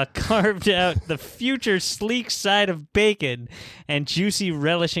 he saw carved out the future sleek side of bacon and juicy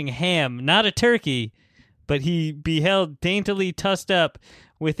relishing ham, not a turkey, but he beheld daintily tussed up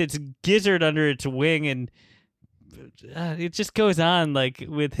with its gizzard under its wing, and it just goes on like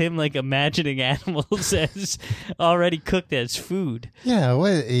with him like imagining animals as already cooked as food. Yeah,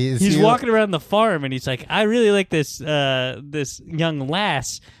 what is He's walking around the farm and he's like, I really like this young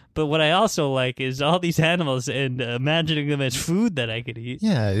lass, but what I also like is all these animals and imagining them as food that I could eat.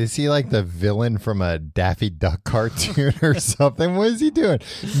 Yeah, is he like the villain from a Daffy Duck cartoon or something? What is he doing?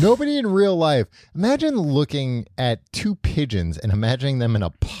 Nobody in real life. Imagine looking at two pigeons and imagining them in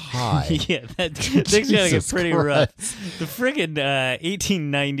a pie. Yeah, things gotta get Jesus pretty Christ. rough. The friggin'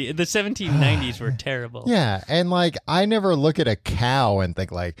 1890, the 1790s were terrible. Yeah, and like I never look at a cow and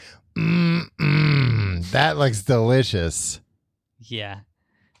think like, that looks delicious. Yeah.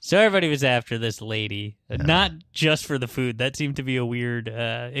 So everybody was after this lady, not just for the food. That seemed to be a weird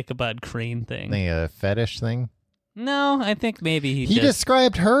Ichabod Crane thing. Think a fetish thing. No, I think maybe he He just...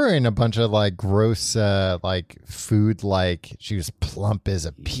 described her in a bunch of like gross like food, like she was plump as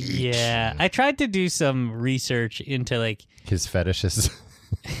a peach. Yeah, I tried to do some research into like... His fetishes.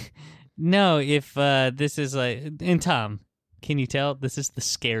 No, if this is like... And Tom, can you tell? This is the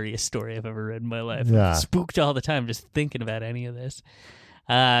scariest story I've ever read in my life. Yeah. I'm spooked all the time just thinking about any of this.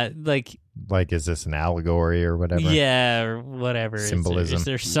 Like is this an allegory or whatever? Yeah, or whatever. Symbolism. Is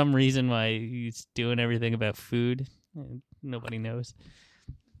there some reason why he's doing everything about food? Nobody knows.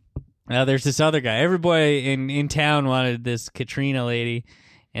 There's this other guy. Every boy in town wanted this Katrina lady,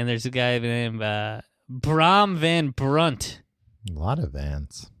 and there's a guy named Bram Van Brunt. A lot of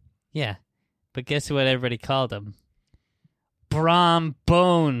Vans. Yeah, but guess what everybody called him? Bram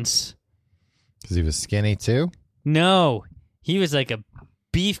Bones. Because he was skinny too? No, he was like a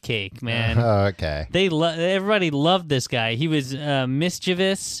beefcake, man. Oh, okay. Everybody loved this guy. He was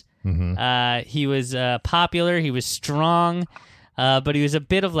mischievous. Mm-hmm. He was popular. He was strong, but he was a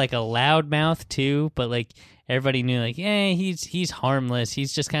bit of like a loudmouth too. But like everybody knew, like, he's harmless.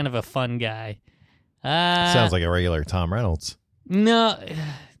 He's just kind of a fun guy. Sounds like a regular Tom Reynolds. No,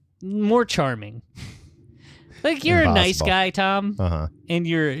 more charming. Like, you're a nice Impossible. guy, Tom, Uh-huh. and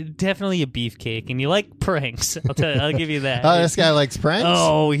you're definitely a beefcake, and you like pranks. I'll give you that. Oh, this guy likes pranks?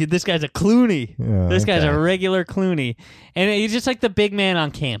 Oh, this guy's a Clooney. Yeah, This guy's a okay. regular Clooney. And he's just like the big man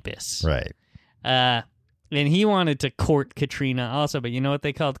on campus. Right. And he wanted to court Katrina also, but you know what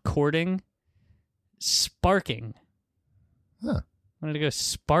they called courting? Sparking. Huh. Wanted to go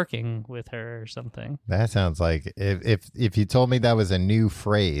sparking with her or something. That sounds like if you told me that was a new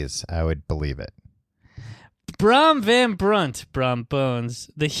phrase, I would believe it. Brom Van Brunt, Brom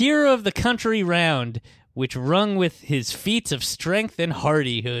Bones, the hero of the country round, which rung with his feats of strength and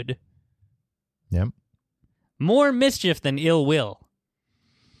hardihood. Yep. More mischief than ill will.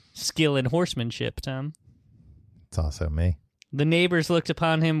 Skill in horsemanship, Tom. It's also me. The neighbors looked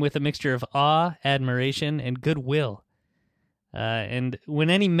upon him with a mixture of awe, admiration, and goodwill. And when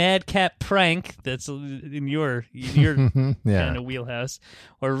any madcap prank that's in your Yeah. kind of wheelhouse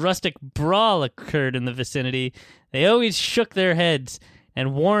or rustic brawl occurred in the vicinity, they always shook their heads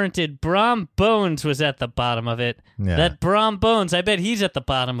and warranted Brom Bones was at the bottom of it. Yeah. That Brom Bones, I bet he's at the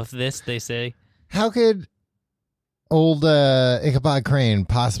bottom of this, they say. How could old Ichabod Crane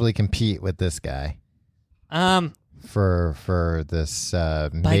possibly compete with this guy for this By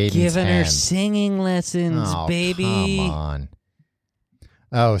maiden's giving her hand? singing lessons, Oh, baby. come on.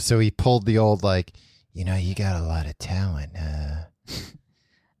 Oh, so he pulled the old, like, you got a lot of talent. I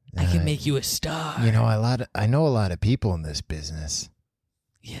can make you a star. I know a lot of people in this business.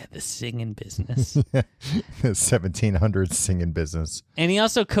 Yeah, the singing business. The 1700s singing business. And he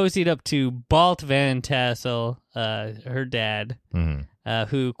also cozied up to Balt Van Tassel, her dad,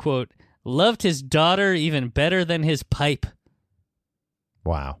 who, quote, loved his daughter even better than his pipe.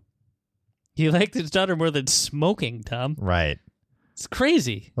 Wow. He liked his daughter more than smoking, Tom. Right. It's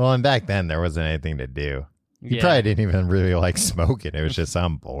crazy. Well, and back then there wasn't anything to do. He Yeah. probably didn't even really like smoking. It was just,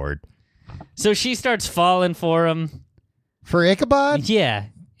 I'm bored. So she starts falling for him. For Ichabod? Yeah.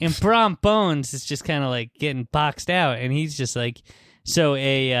 And Brom Bones is just kind of like getting boxed out. And he's just like, so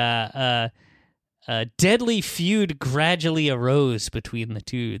a deadly feud gradually arose between the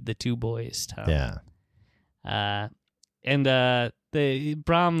two boys, Tom. Yeah. And the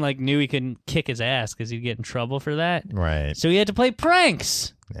Brom like knew he couldn't kick his ass because he'd get in trouble for that. Right. So he had to play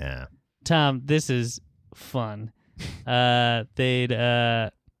pranks. Yeah. Tom, this is fun.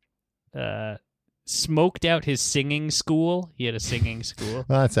 They'd smoked out his singing school. He had a singing school.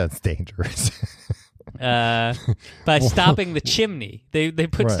 Well, that sounds dangerous. By stopping the chimney. They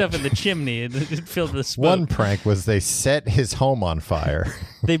put Right. stuff in the chimney and it filled with smoke. One prank was they set his home on fire.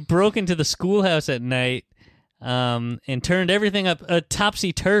 They broke into the schoolhouse at night and turned everything up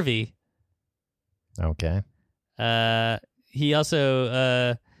topsy-turvy. Okay. He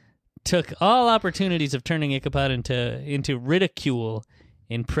also took all opportunities of turning Ichabod into ridicule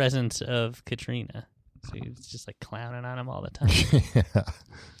in presence of Katrina. So he was just like clowning on him all the time. Yeah.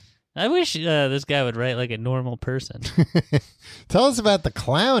 I wish this guy would write like a normal person. Tell us about the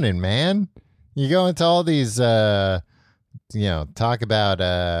clowning, man. You go into all these, talk about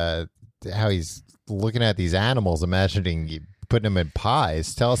how he's looking at these animals, imagining you putting them in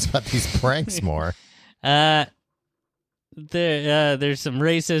pies. Tell us about these pranks more. There's some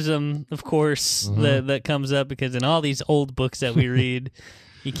racism, of course, that comes up because in all these old books that we read,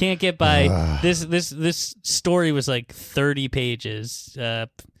 you can't get by. This story was like 30 pages.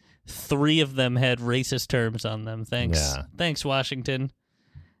 3 of them had racist terms on them. Thanks, Washington.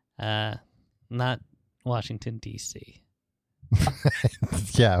 Not Washington, D.C.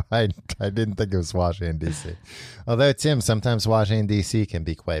 Yeah, I didn't think it was Washington, D.C. Although, Tim, sometimes Washington, D.C. can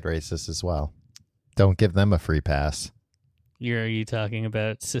be quite racist as well. Don't give them a free pass. Are you talking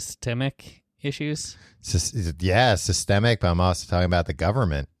about systemic issues? Yeah, systemic, but I'm also talking about the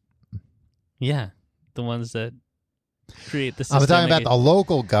government. Yeah, the ones that create the systemic. I'm talking about the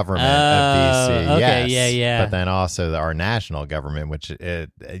local government of D.C. Okay, yes, yeah. But then also our national government, which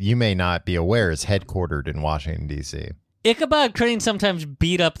you may not be aware is headquartered in Washington, D.C. Ichabod Crane sometimes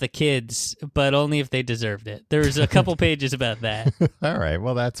beat up the kids, but only if they deserved it. There's a couple pages about that. All right,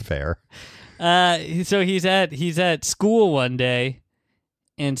 well, that's fair. So he's at school one day,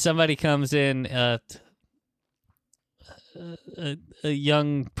 and somebody comes in. A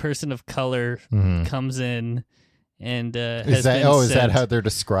young person of color comes in, and Is that how they're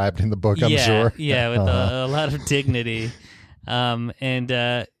described in the book? I'm sure. Yeah, with a lot of dignity.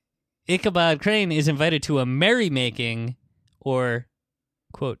 And Ichabod Crane is invited to a merrymaking, or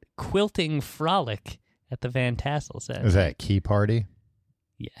quote quilting frolic at the Van Tassel set. Is that a key party?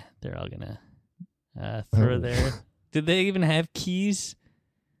 Yeah, they're all gonna throw their. Did they even have keys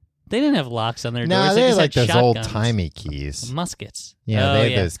They didn't have locks on their No, doors. they had just like those shotguns. old-timey keys. Muskets. Yeah, Oh,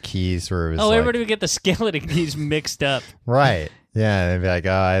 they had those keys where it was like... everybody would get the skeleton keys mixed up. Right. Yeah, they'd be like,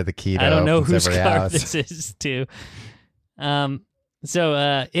 oh, I have the key to I don't know opens whose every car house. this is, too.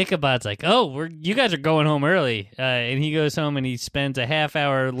 So Ichabod's like, oh, you guys are going home early. And he goes home and he spends a half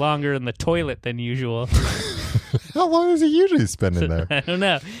hour longer in the toilet than usual. How long is he usually spending there? I don't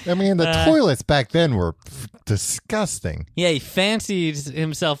know. I mean, the toilets back then were disgusting. Yeah, he fancies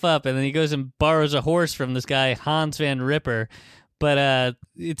himself up, and then he goes and borrows a horse from this guy, Hans Van Ripper. But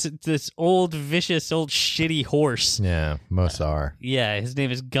it's this old, vicious, old, shitty horse. Yeah, most are. Yeah, his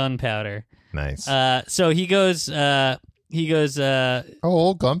name is Gunpowder. Nice. So he goes...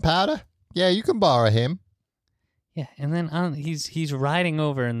 old Gunpowder? Yeah, you can borrow him. Yeah, and then he's riding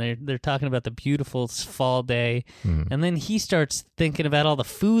over, and they're talking about the beautiful fall day, and then he starts thinking about all the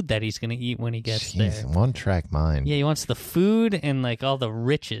food that he's going to eat when he gets there. One-track mind. Yeah, he wants the food and like all the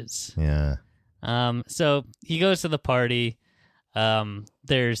riches. Yeah. So he goes to the party.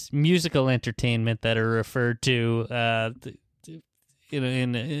 There's musical entertainment that are referred to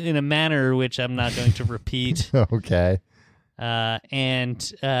in a manner which I'm not going to repeat. Okay.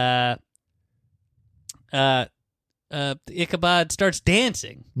 Ichabod starts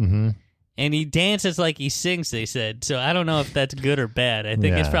dancing. Mm-hmm. And he dances like he sings, they said. So I don't know if that's good or bad. I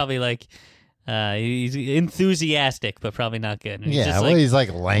think it's probably like he's enthusiastic, but probably not good. And Yeah, he's just, he's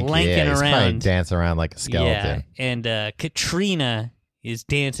like lanky. lanking He's probably around. dancing around like a skeleton. Yeah, and Katrina is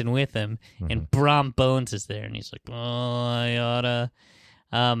dancing with him, and Brom Bones is there, and he's like, oh, I oughta.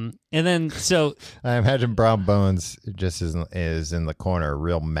 And then, so... I imagine Brown Bones just is in the corner,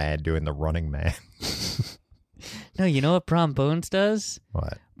 real mad, doing the Running Man. No, you know what Brom Bones does?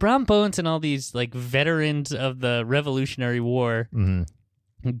 What? Brom Bones and all these like veterans of the Revolutionary War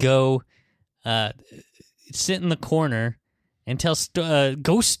go sit in the corner and tell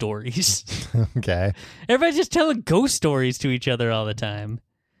ghost stories. Okay. Everybody's just telling ghost stories to each other all the time.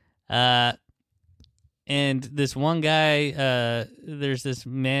 And this one guy, there's this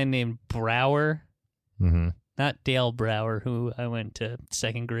man named Brower, not Dale Brower, who I went to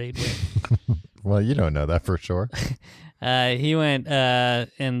second grade with. Well, you don't know that for sure. He went,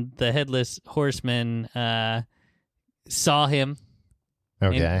 and the Headless Horseman saw him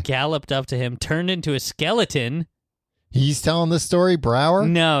and galloped up to him, turned into a skeleton. He's telling the story, Brower?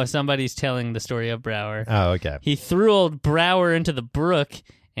 No, somebody's telling the story of Brower. Oh, okay. He threw old Brower into the brook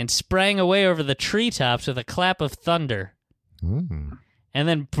and sprang away over the treetops with a clap of thunder. Mm. And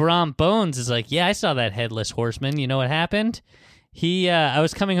then Brom Bones is like, yeah, I saw that Headless Horseman. You know what happened? I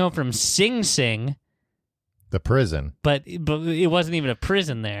was coming home from Sing Sing. The prison. But it wasn't even a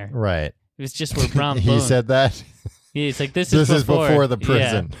prison there. Right. It was just where Brom Bones... He said that? Yeah, it's like, this is before. before the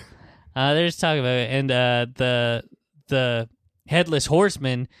prison. Yeah. They're just talking about it. And the Headless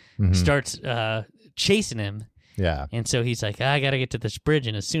Horseman starts chasing him. Yeah. And so he's like, I got to get to this bridge.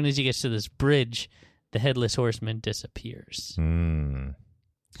 And as soon as he gets to this bridge, the Headless Horseman disappears. Mm.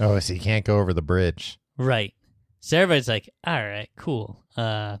 Oh, so he can't go over the bridge. Right. So everybody's like, all right, cool.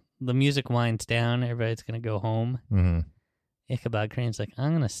 The music winds down. Everybody's going to go home. Mm-hmm. Ichabod Crane's like,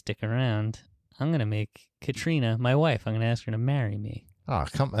 I'm going to stick around. I'm going to make Katrina my wife. I'm going to ask her to marry me. Oh,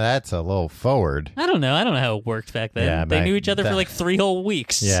 that's a little forward. I don't know. I don't know how it worked back then. Yeah, they knew each other for like 3 whole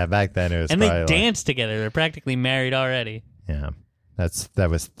weeks. Yeah, back then it was and probably they danced together. They're practically married already. Yeah. That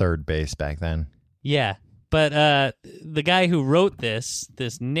was third base back then. Yeah. But the guy who wrote this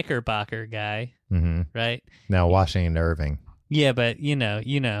Knickerbocker guy, right? Now Washington Irving. Yeah, but you know,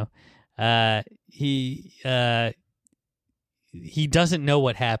 he doesn't know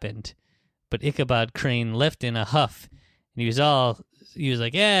what happened. But Ichabod Crane left in a huff, and he was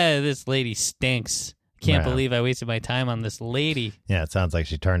like, yeah, this lady stinks. Can't believe I wasted my time on this lady. Yeah, it sounds like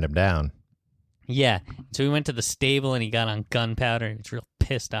she turned him down. Yeah. So he went to the stable and he got on Gunpowder and he was real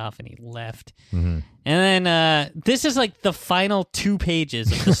pissed off and he left. Mm-hmm. And then this is like the final 2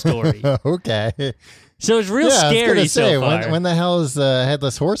 pages of the story. Okay. So it's real scary so far. When the hell is the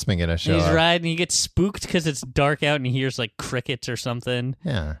Headless Horseman going to show up? He's riding, he gets spooked because it's dark out and he hears like crickets or something.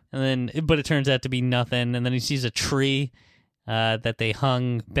 Yeah. But it turns out to be nothing. And then he sees a tree that they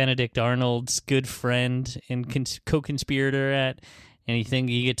hung Benedict Arnold's good friend and co-conspirator at. And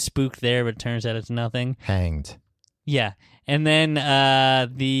he gets spooked there, but it turns out it's nothing. Hanged. Yeah. And then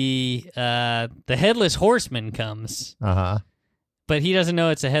the Headless Horseman comes. Uh-huh. But he doesn't know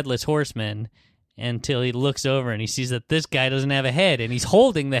it's a Headless Horseman until he looks over and he sees that this guy doesn't have a head, and he's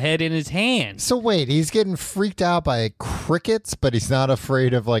holding the head in his hand. So wait, he's getting freaked out by crickets, but he's not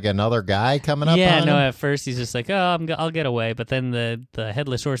afraid of like another guy coming up on him? At first he's just like, oh, I'll get away. But then the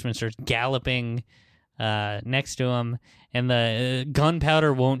Headless Horseman starts galloping next to him, and the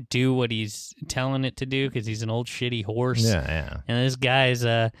gunpowder won't do what he's telling it to do because he's an old shitty horse. Yeah. And this guy's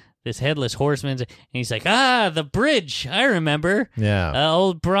this headless horseman, and he's like, the bridge, I remember. Yeah.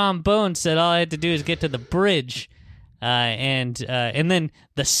 Old Brom Bones said all I had to do is get to the bridge. And then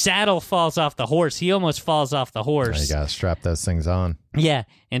the saddle falls off the horse. He almost falls off the horse. You gotta strap those things on. Yeah,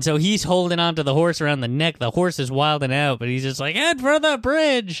 and so he's holding onto the horse around the neck. The horse is wilding out, but he's just like, head for the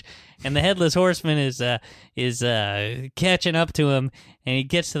bridge. And the headless horseman is catching up to him, and he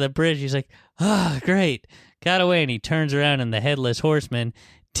gets to the bridge. He's like, great, got away. And he turns around, and the headless horseman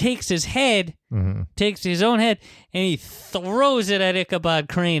takes his head, takes his own head, and he throws it at Ichabod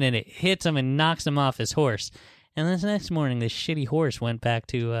Crane, and it hits him and knocks him off his horse. And this next morning, this shitty horse went back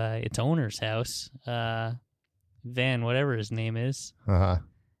to its owner's house, Van, whatever his name is. Uh-huh.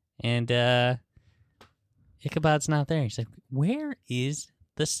 And Ichabod's not there. He's like, where is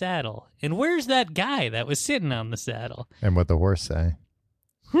the saddle? And where's that guy that was sitting on the saddle? And what the horse say?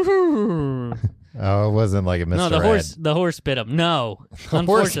 No, Oh, it wasn't like a Mr. the horse bit him. No. The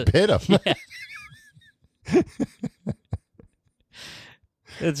horse bit him. Yeah.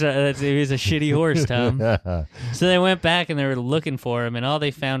 He was a shitty horse, Tom. So they went back and they were looking for him, and all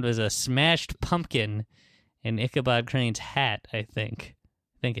they found was a smashed pumpkin and Ichabod Crane's hat, I think.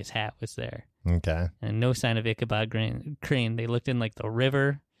 I think his hat was there. Okay. And no sign of Ichabod Crane. They looked in, like, the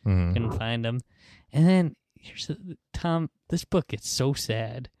river, couldn't find him. And then, Tom, this book gets so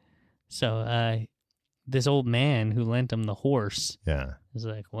sad. So this old man who lent him the horse is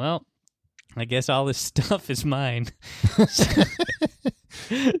like, well, I guess all this stuff is mine.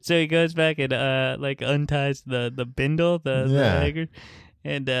 So he goes back and unties the bindle, the anchor,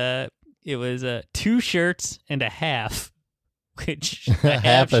 and it was 2 shirts and a half, which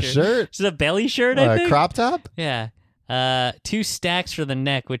half a shirt. It's a belly shirt, I think. Crop top. Yeah. 2 stacks for the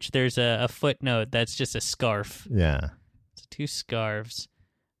neck, which there's a footnote that's just a scarf. Yeah. So 2 scarves.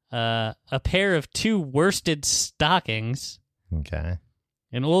 A pair of 2 worsted stockings. Okay.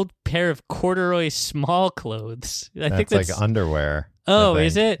 An old pair of corduroy small clothes. I think that's like underwear. Oh,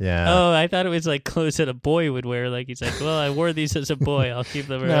 is it? Yeah. Oh, I thought it was like clothes that a boy would wear. Like he's like, well, I wore these as a boy. I'll keep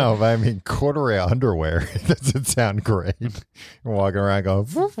them around. No, but I mean corduroy underwear. It doesn't sound great. Walking around going,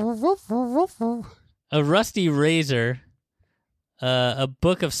 woof, woof, woof, woof, woof. A rusty razor, a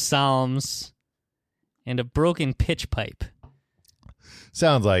book of psalms, and a broken pitch pipe.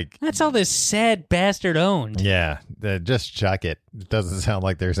 Sounds like... That's all this sad bastard owned. Yeah, just chuck it. It doesn't sound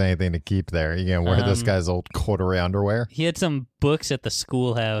like there's anything to keep there. You gonna wear this guy's old corduroy underwear? He had some books at the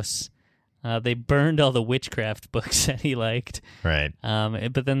schoolhouse. They burned all the witchcraft books that he liked. Right.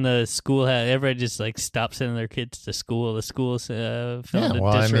 But then the school everybody just like stopped sending their kids to school. The schools fell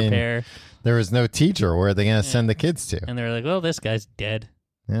into disrepair. I mean, there was no teacher. Where are they going to send the kids to? And they were like, well, this guy's dead.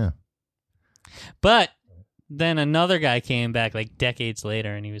 Yeah. But then another guy came back like decades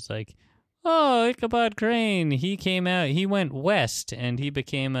later, and he was like, oh, Ichabod Crane, he came out, he went west, and he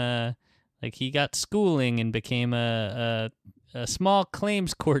became he got schooling and became a small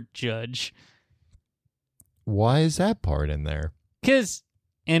claims court judge. Why is that part in there?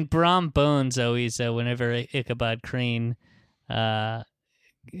 And Brom Bones always, whenever Ichabod Crane comes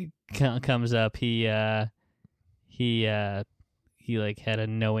up, he like had a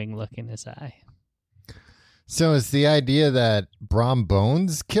knowing look in his eye. So is the idea that Brom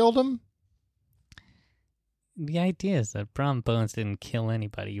Bones killed him? The idea is that Brom Bones didn't kill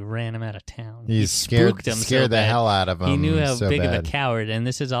anybody. He ran him out of town. He spooked him scared the hell out of him. He knew how so big bad. of a coward, and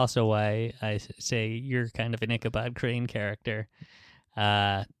this is also why I say you're kind of an Ichabod Crane character.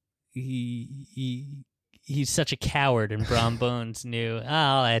 He's such a coward, and Brom Bones knew,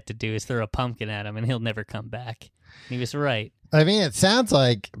 all I had to do is throw a pumpkin at him, and he'll never come back. And he was right. I mean, it sounds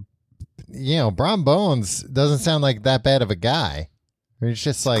like, Brom Bones doesn't sound like that bad of a guy. It's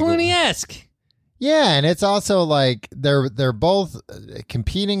just like Clooney-esque. Yeah, and it's also like they're both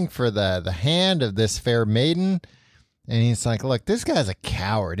competing for the hand of this fair maiden, and he's like, look, this guy's a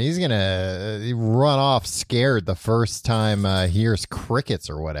coward. He's gonna run off scared the first time he hears crickets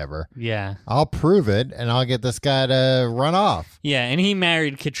or whatever. Yeah, I'll prove it, and I'll get this guy to run off. Yeah, and he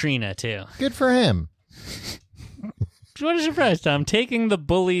married Katrina too. Good for him. What a surprise, Tom. Taking the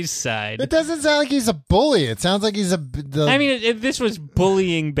bully's side. It doesn't sound like he's a bully. It sounds like he's this was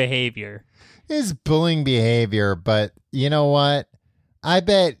bullying behavior. It's bullying behavior, but you know what? I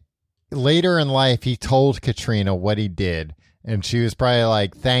bet later in life he told Katrina what he did, and she was probably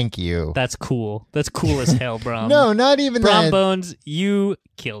like, thank you. That's cool. That's cool as hell, Brom. No, not even Brom that. Bones, you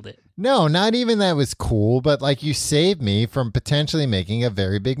killed it. No, not even that was cool, but like you saved me from potentially making a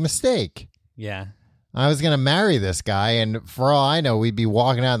very big mistake. Yeah. I was going to marry this guy, and for all I know, we'd be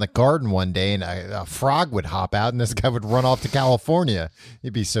walking out in the garden one day, and a frog would hop out, and this guy would run off to California.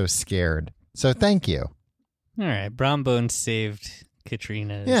 He'd be so scared. So thank you. All right, Brom Bones saved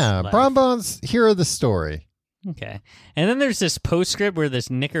Katrina's life. Brom Bones, hero of the story. Okay. And then there's this postscript where this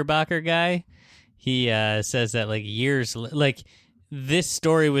Knickerbocker guy, he says that this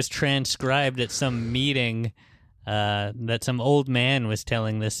story was transcribed at some meeting that some old man was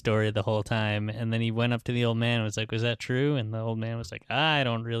telling this story the whole time. And then he went up to the old man and was like, was that true? And the old man was like, I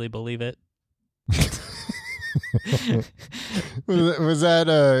don't really believe it. was that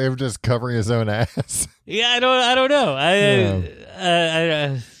him just covering his own ass? Yeah, I don't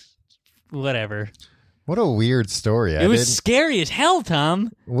know. Whatever. What a weird story. It was scary as hell,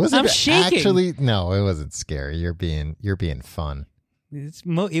 Tom. I'm shaking. Actually, no, it wasn't scary. You're being fun.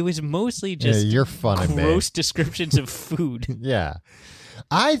 It was mostly just you're fun gross descriptions of food. Yeah.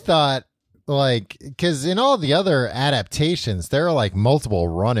 I thought, because in all the other adaptations, there are multiple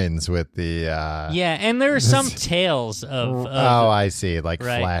run-ins with the... yeah, and there are some tales of oh, I see, right.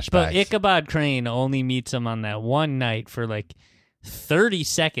 flashbacks. But Ichabod Crane only meets him on that one night for 30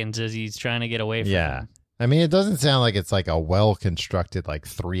 seconds as he's trying to get away from him. I mean, it doesn't sound like it's a well-constructed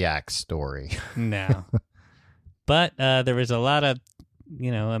 3-act story. No. But there was a lot of,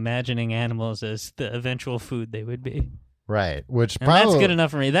 imagining animals as the eventual food they would be. Right, which and probably... that's good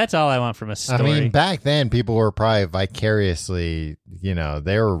enough for me. That's all I want from a story. I mean, back then, people were probably vicariously,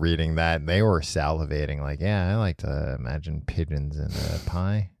 they were reading that, and they were salivating, I like to imagine pigeons in a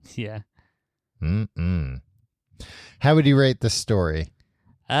pie. Yeah. How would you rate this story?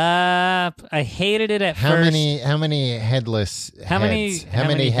 I hated it at first. How many headless How heads?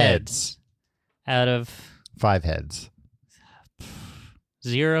 many heads? Out of 5 heads.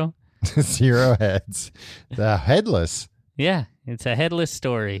 0? 0 heads. The headless. Yeah, it's a headless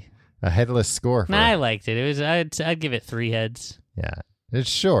story. A headless score. I liked it. It was. I'd give it 3 heads. Yeah, it's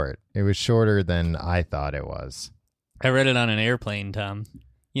short. It was shorter than I thought it was. I read it on an airplane, Tom.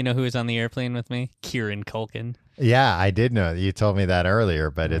 You know who was on the airplane with me? Kieran Culkin. Yeah, I did know. You told me that earlier,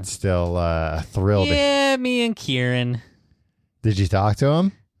 but it's still a thrill. Yeah, me and Kieran. Did you talk to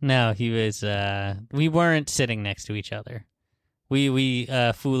him? No, he was. We weren't sitting next to each other. We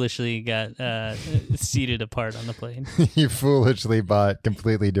foolishly got seated apart on the plane. You foolishly bought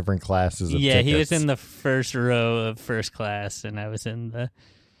completely different classes of tickets. He was in the first row of first class, and I was in the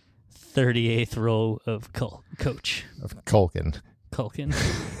 38th row of coach. Of Culkin.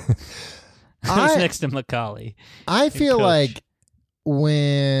 I was next to Macaulay. I feel like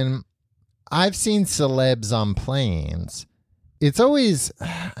when I've seen celebs on planes, it's always,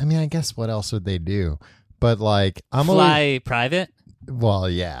 I mean, I guess what else would they do? But I'm fly private? Well,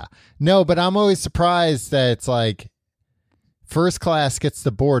 yeah. No, but I'm always surprised that it's first class gets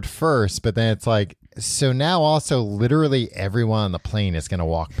the board first, but then it's so now also literally everyone on the plane is going to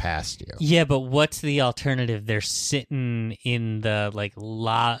walk past you. Yeah, but what's the alternative? They're sitting in the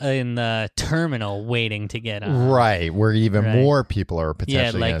in the terminal waiting to get on. Right, where even more people are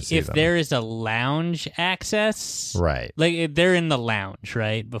potentially going to see if them. there is a lounge access, right. They're in the lounge,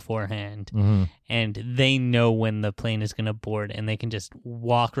 right, beforehand. Mm-hmm. And they know when the plane is going to board, and they can just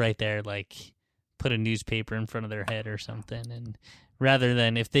walk right there, put a newspaper in front of their head or something, and rather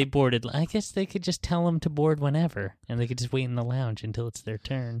than if they boarded, I guess they could just tell them to board whenever, and they could just wait in the lounge until it's their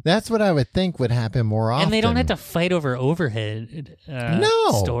turn. That's what I would think would happen more often. And they don't have to fight over overhead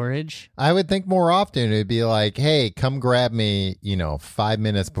storage. I would think more often it would be hey, come grab me, 5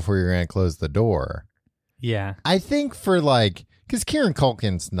 minutes before you're going to close the door. Yeah. I think for because Kieran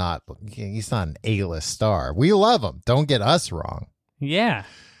Culkin's he's not an A-list star. We love him. Don't get us wrong. Yeah.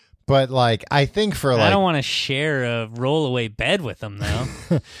 But I think for I don't want to share a roll-away bed with him though.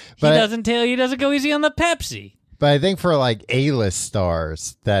 He doesn't go easy on the Pepsi. But I think for A-list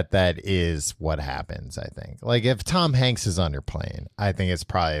stars, that is what happens. I think if Tom Hanks is on your plane, I think it's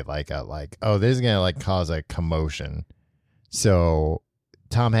probably oh, this is gonna cause a commotion. So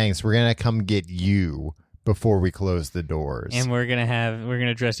Tom Hanks, we're gonna come get you before we close the doors, and we're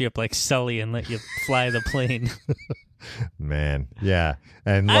gonna dress you up like Sully and let you fly the plane. Man, yeah,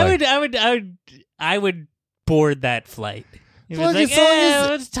 and I would board that flight. It was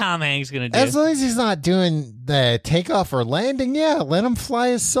what's Tom Hanks gonna do? As long as he's not doing the takeoff or landing, let him fly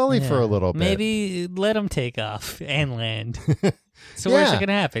as Sully for a little bit. Maybe let him take off and land. It's the worst that can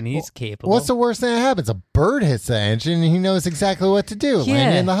happen. He's capable. What's the worst thing that happens? A bird hits the engine and he knows exactly what to do.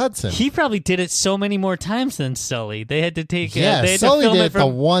 Landing in the Hudson. He probably did it so many more times than Sully. They had to take Sully did it the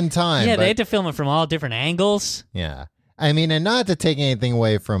one time. Yeah, they had to film it from all different angles. Yeah. I mean, and not to take anything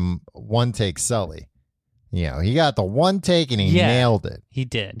away from one take Sully. He got the one take and he nailed it. He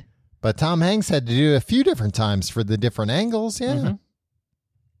did. But Tom Hanks had to do it a few different times for the different angles. Yeah. Mm-hmm.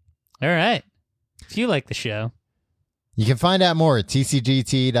 All right. If you like the show, you can find out more at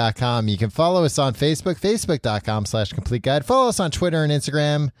tcgt.com. You can follow us on Facebook, facebook.com/complete guide. Follow us on Twitter and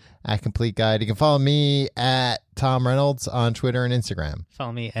Instagram at Complete Guide. You can follow me at Tom Reynolds on Twitter and Instagram.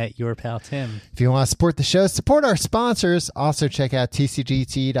 Follow me at Your Pal Tim. If you want to support the show, support our sponsors. Also check out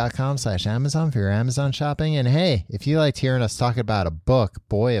tcgt.com/Amazon for your Amazon shopping. And hey, if you liked hearing us talk about a book,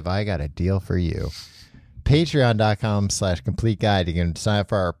 boy, have I got a deal for you. Patreon.com/complete guide. You can sign up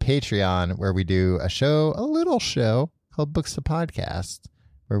for our Patreon where we do a little show called Books to Podcast,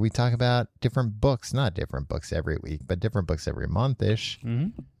 where we talk about different books, not different books every week, but different books every month-ish.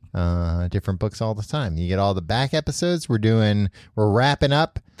 Mm-hmm. Different books all the time. You get all the back episodes. We're wrapping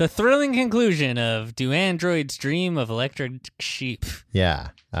up the thrilling conclusion of Do Androids Dream of Electric Sheep?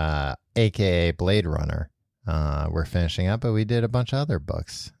 Yeah. AKA Blade Runner. We're finishing up, but we did a bunch of other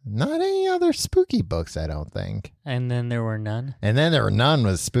books. Not any other spooky books, I don't think. And then there were none. And then there were none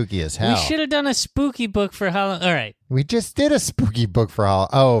was spooky as hell. We should have done a spooky book for Halloween. All right. We just did a spooky book for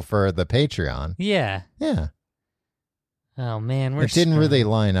for the Patreon. Yeah. Yeah. Oh man, it didn't really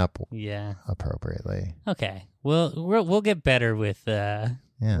line up. Yeah. Appropriately. Okay. We'll get better with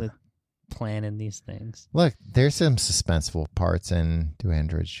planning these things. Look, there's some suspenseful parts in Do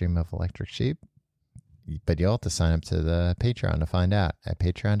Androids Dream of Electric Sheep. But you'll have to sign up to the Patreon to find out at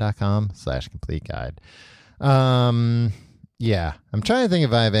patreon.com/complete guide. Yeah, I'm trying to think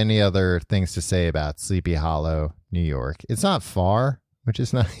if I have any other things to say about Sleepy Hollow, New York. It's not far, which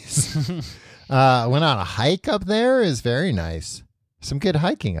is nice. Went on a hike up there. Is very nice. Some good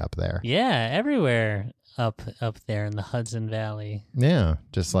hiking up there. Yeah, everywhere up there in the Hudson Valley. Yeah,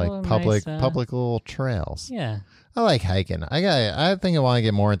 just like public nice, little trails. Yeah, I like hiking. I think I want to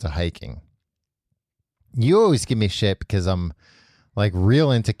get more into hiking. You always give me shit because I'm like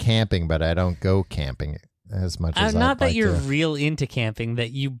real into camping, but I don't go camping as much as not that you're real into camping,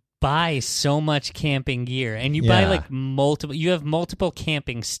 that you buy so much camping gear and you buy like you have multiple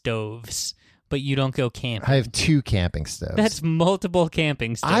camping stoves, but you don't go camping. I have 2 camping stoves. That's multiple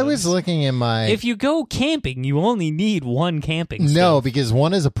camping stoves. I was looking in my... If you go camping, you only need 1 camping stove. No, because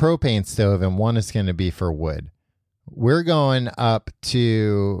one is a propane stove and one is going to be for wood. We're going up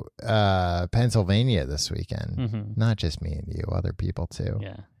to Pennsylvania this weekend. Mm-hmm. Not just me and you, other people too.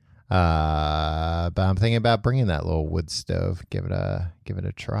 Yeah. But I'm thinking about bringing that little wood stove. Give it a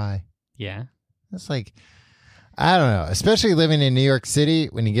try. Yeah. It's like, I don't know. Especially living in New York City,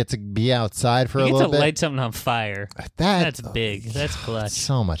 when you get to be outside for a little bit. You get to light something on fire. That's big. That's clutch.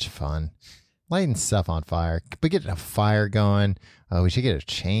 So much fun. Lighting stuff on fire. But getting a fire going. Oh, we should get a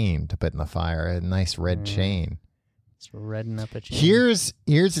chain to put in the fire. A nice red chain. It's redding up a chain. Here's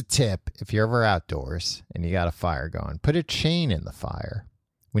a tip. If you're ever outdoors and you got a fire going, put a chain in the fire.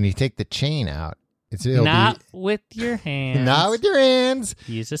 When you take the chain out, it'll not with your hands. Not with your hands.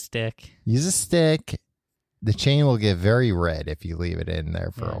 Use a stick. The chain will get very red if you leave it in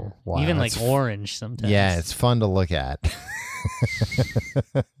there for a while. Even like orange sometimes. Yeah, it's fun to look at.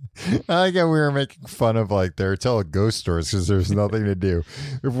 I like how we were making fun of like they're telling ghost stories because there's nothing to do.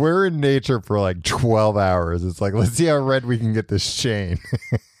 If we're in nature for like 12 hours, it's like, let's see how red we can get this chain.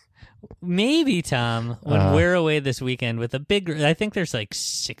 Maybe, Tom, when we're away this weekend with a big, I think there's like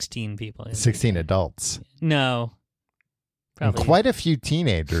 16 people. 16 adults. No. Probably. And quite a few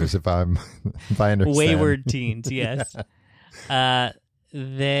teenagers, if I understand. Wayward teens, yes.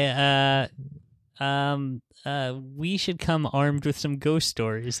 We should come armed with some ghost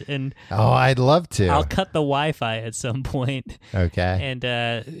stories, and I'd love to. I'll cut the Wi-Fi at some point. Okay. And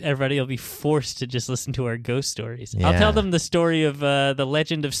everybody will be forced to just listen to our ghost stories. Yeah. I'll tell them the story of the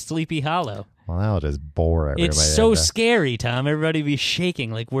legend of Sleepy Hollow. Well, that'll just bore everybody. It's so scary, Tom. Everybody be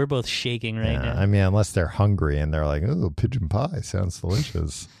shaking like we're both shaking right now. I mean, unless they're hungry and they're like, "Oh, pigeon pie sounds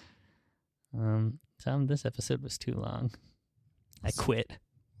delicious." Tom, this episode was too long. I quit.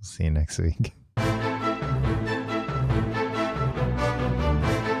 See you next week.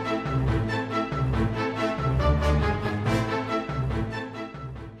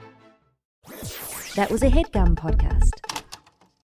 That was a HeadGum podcast.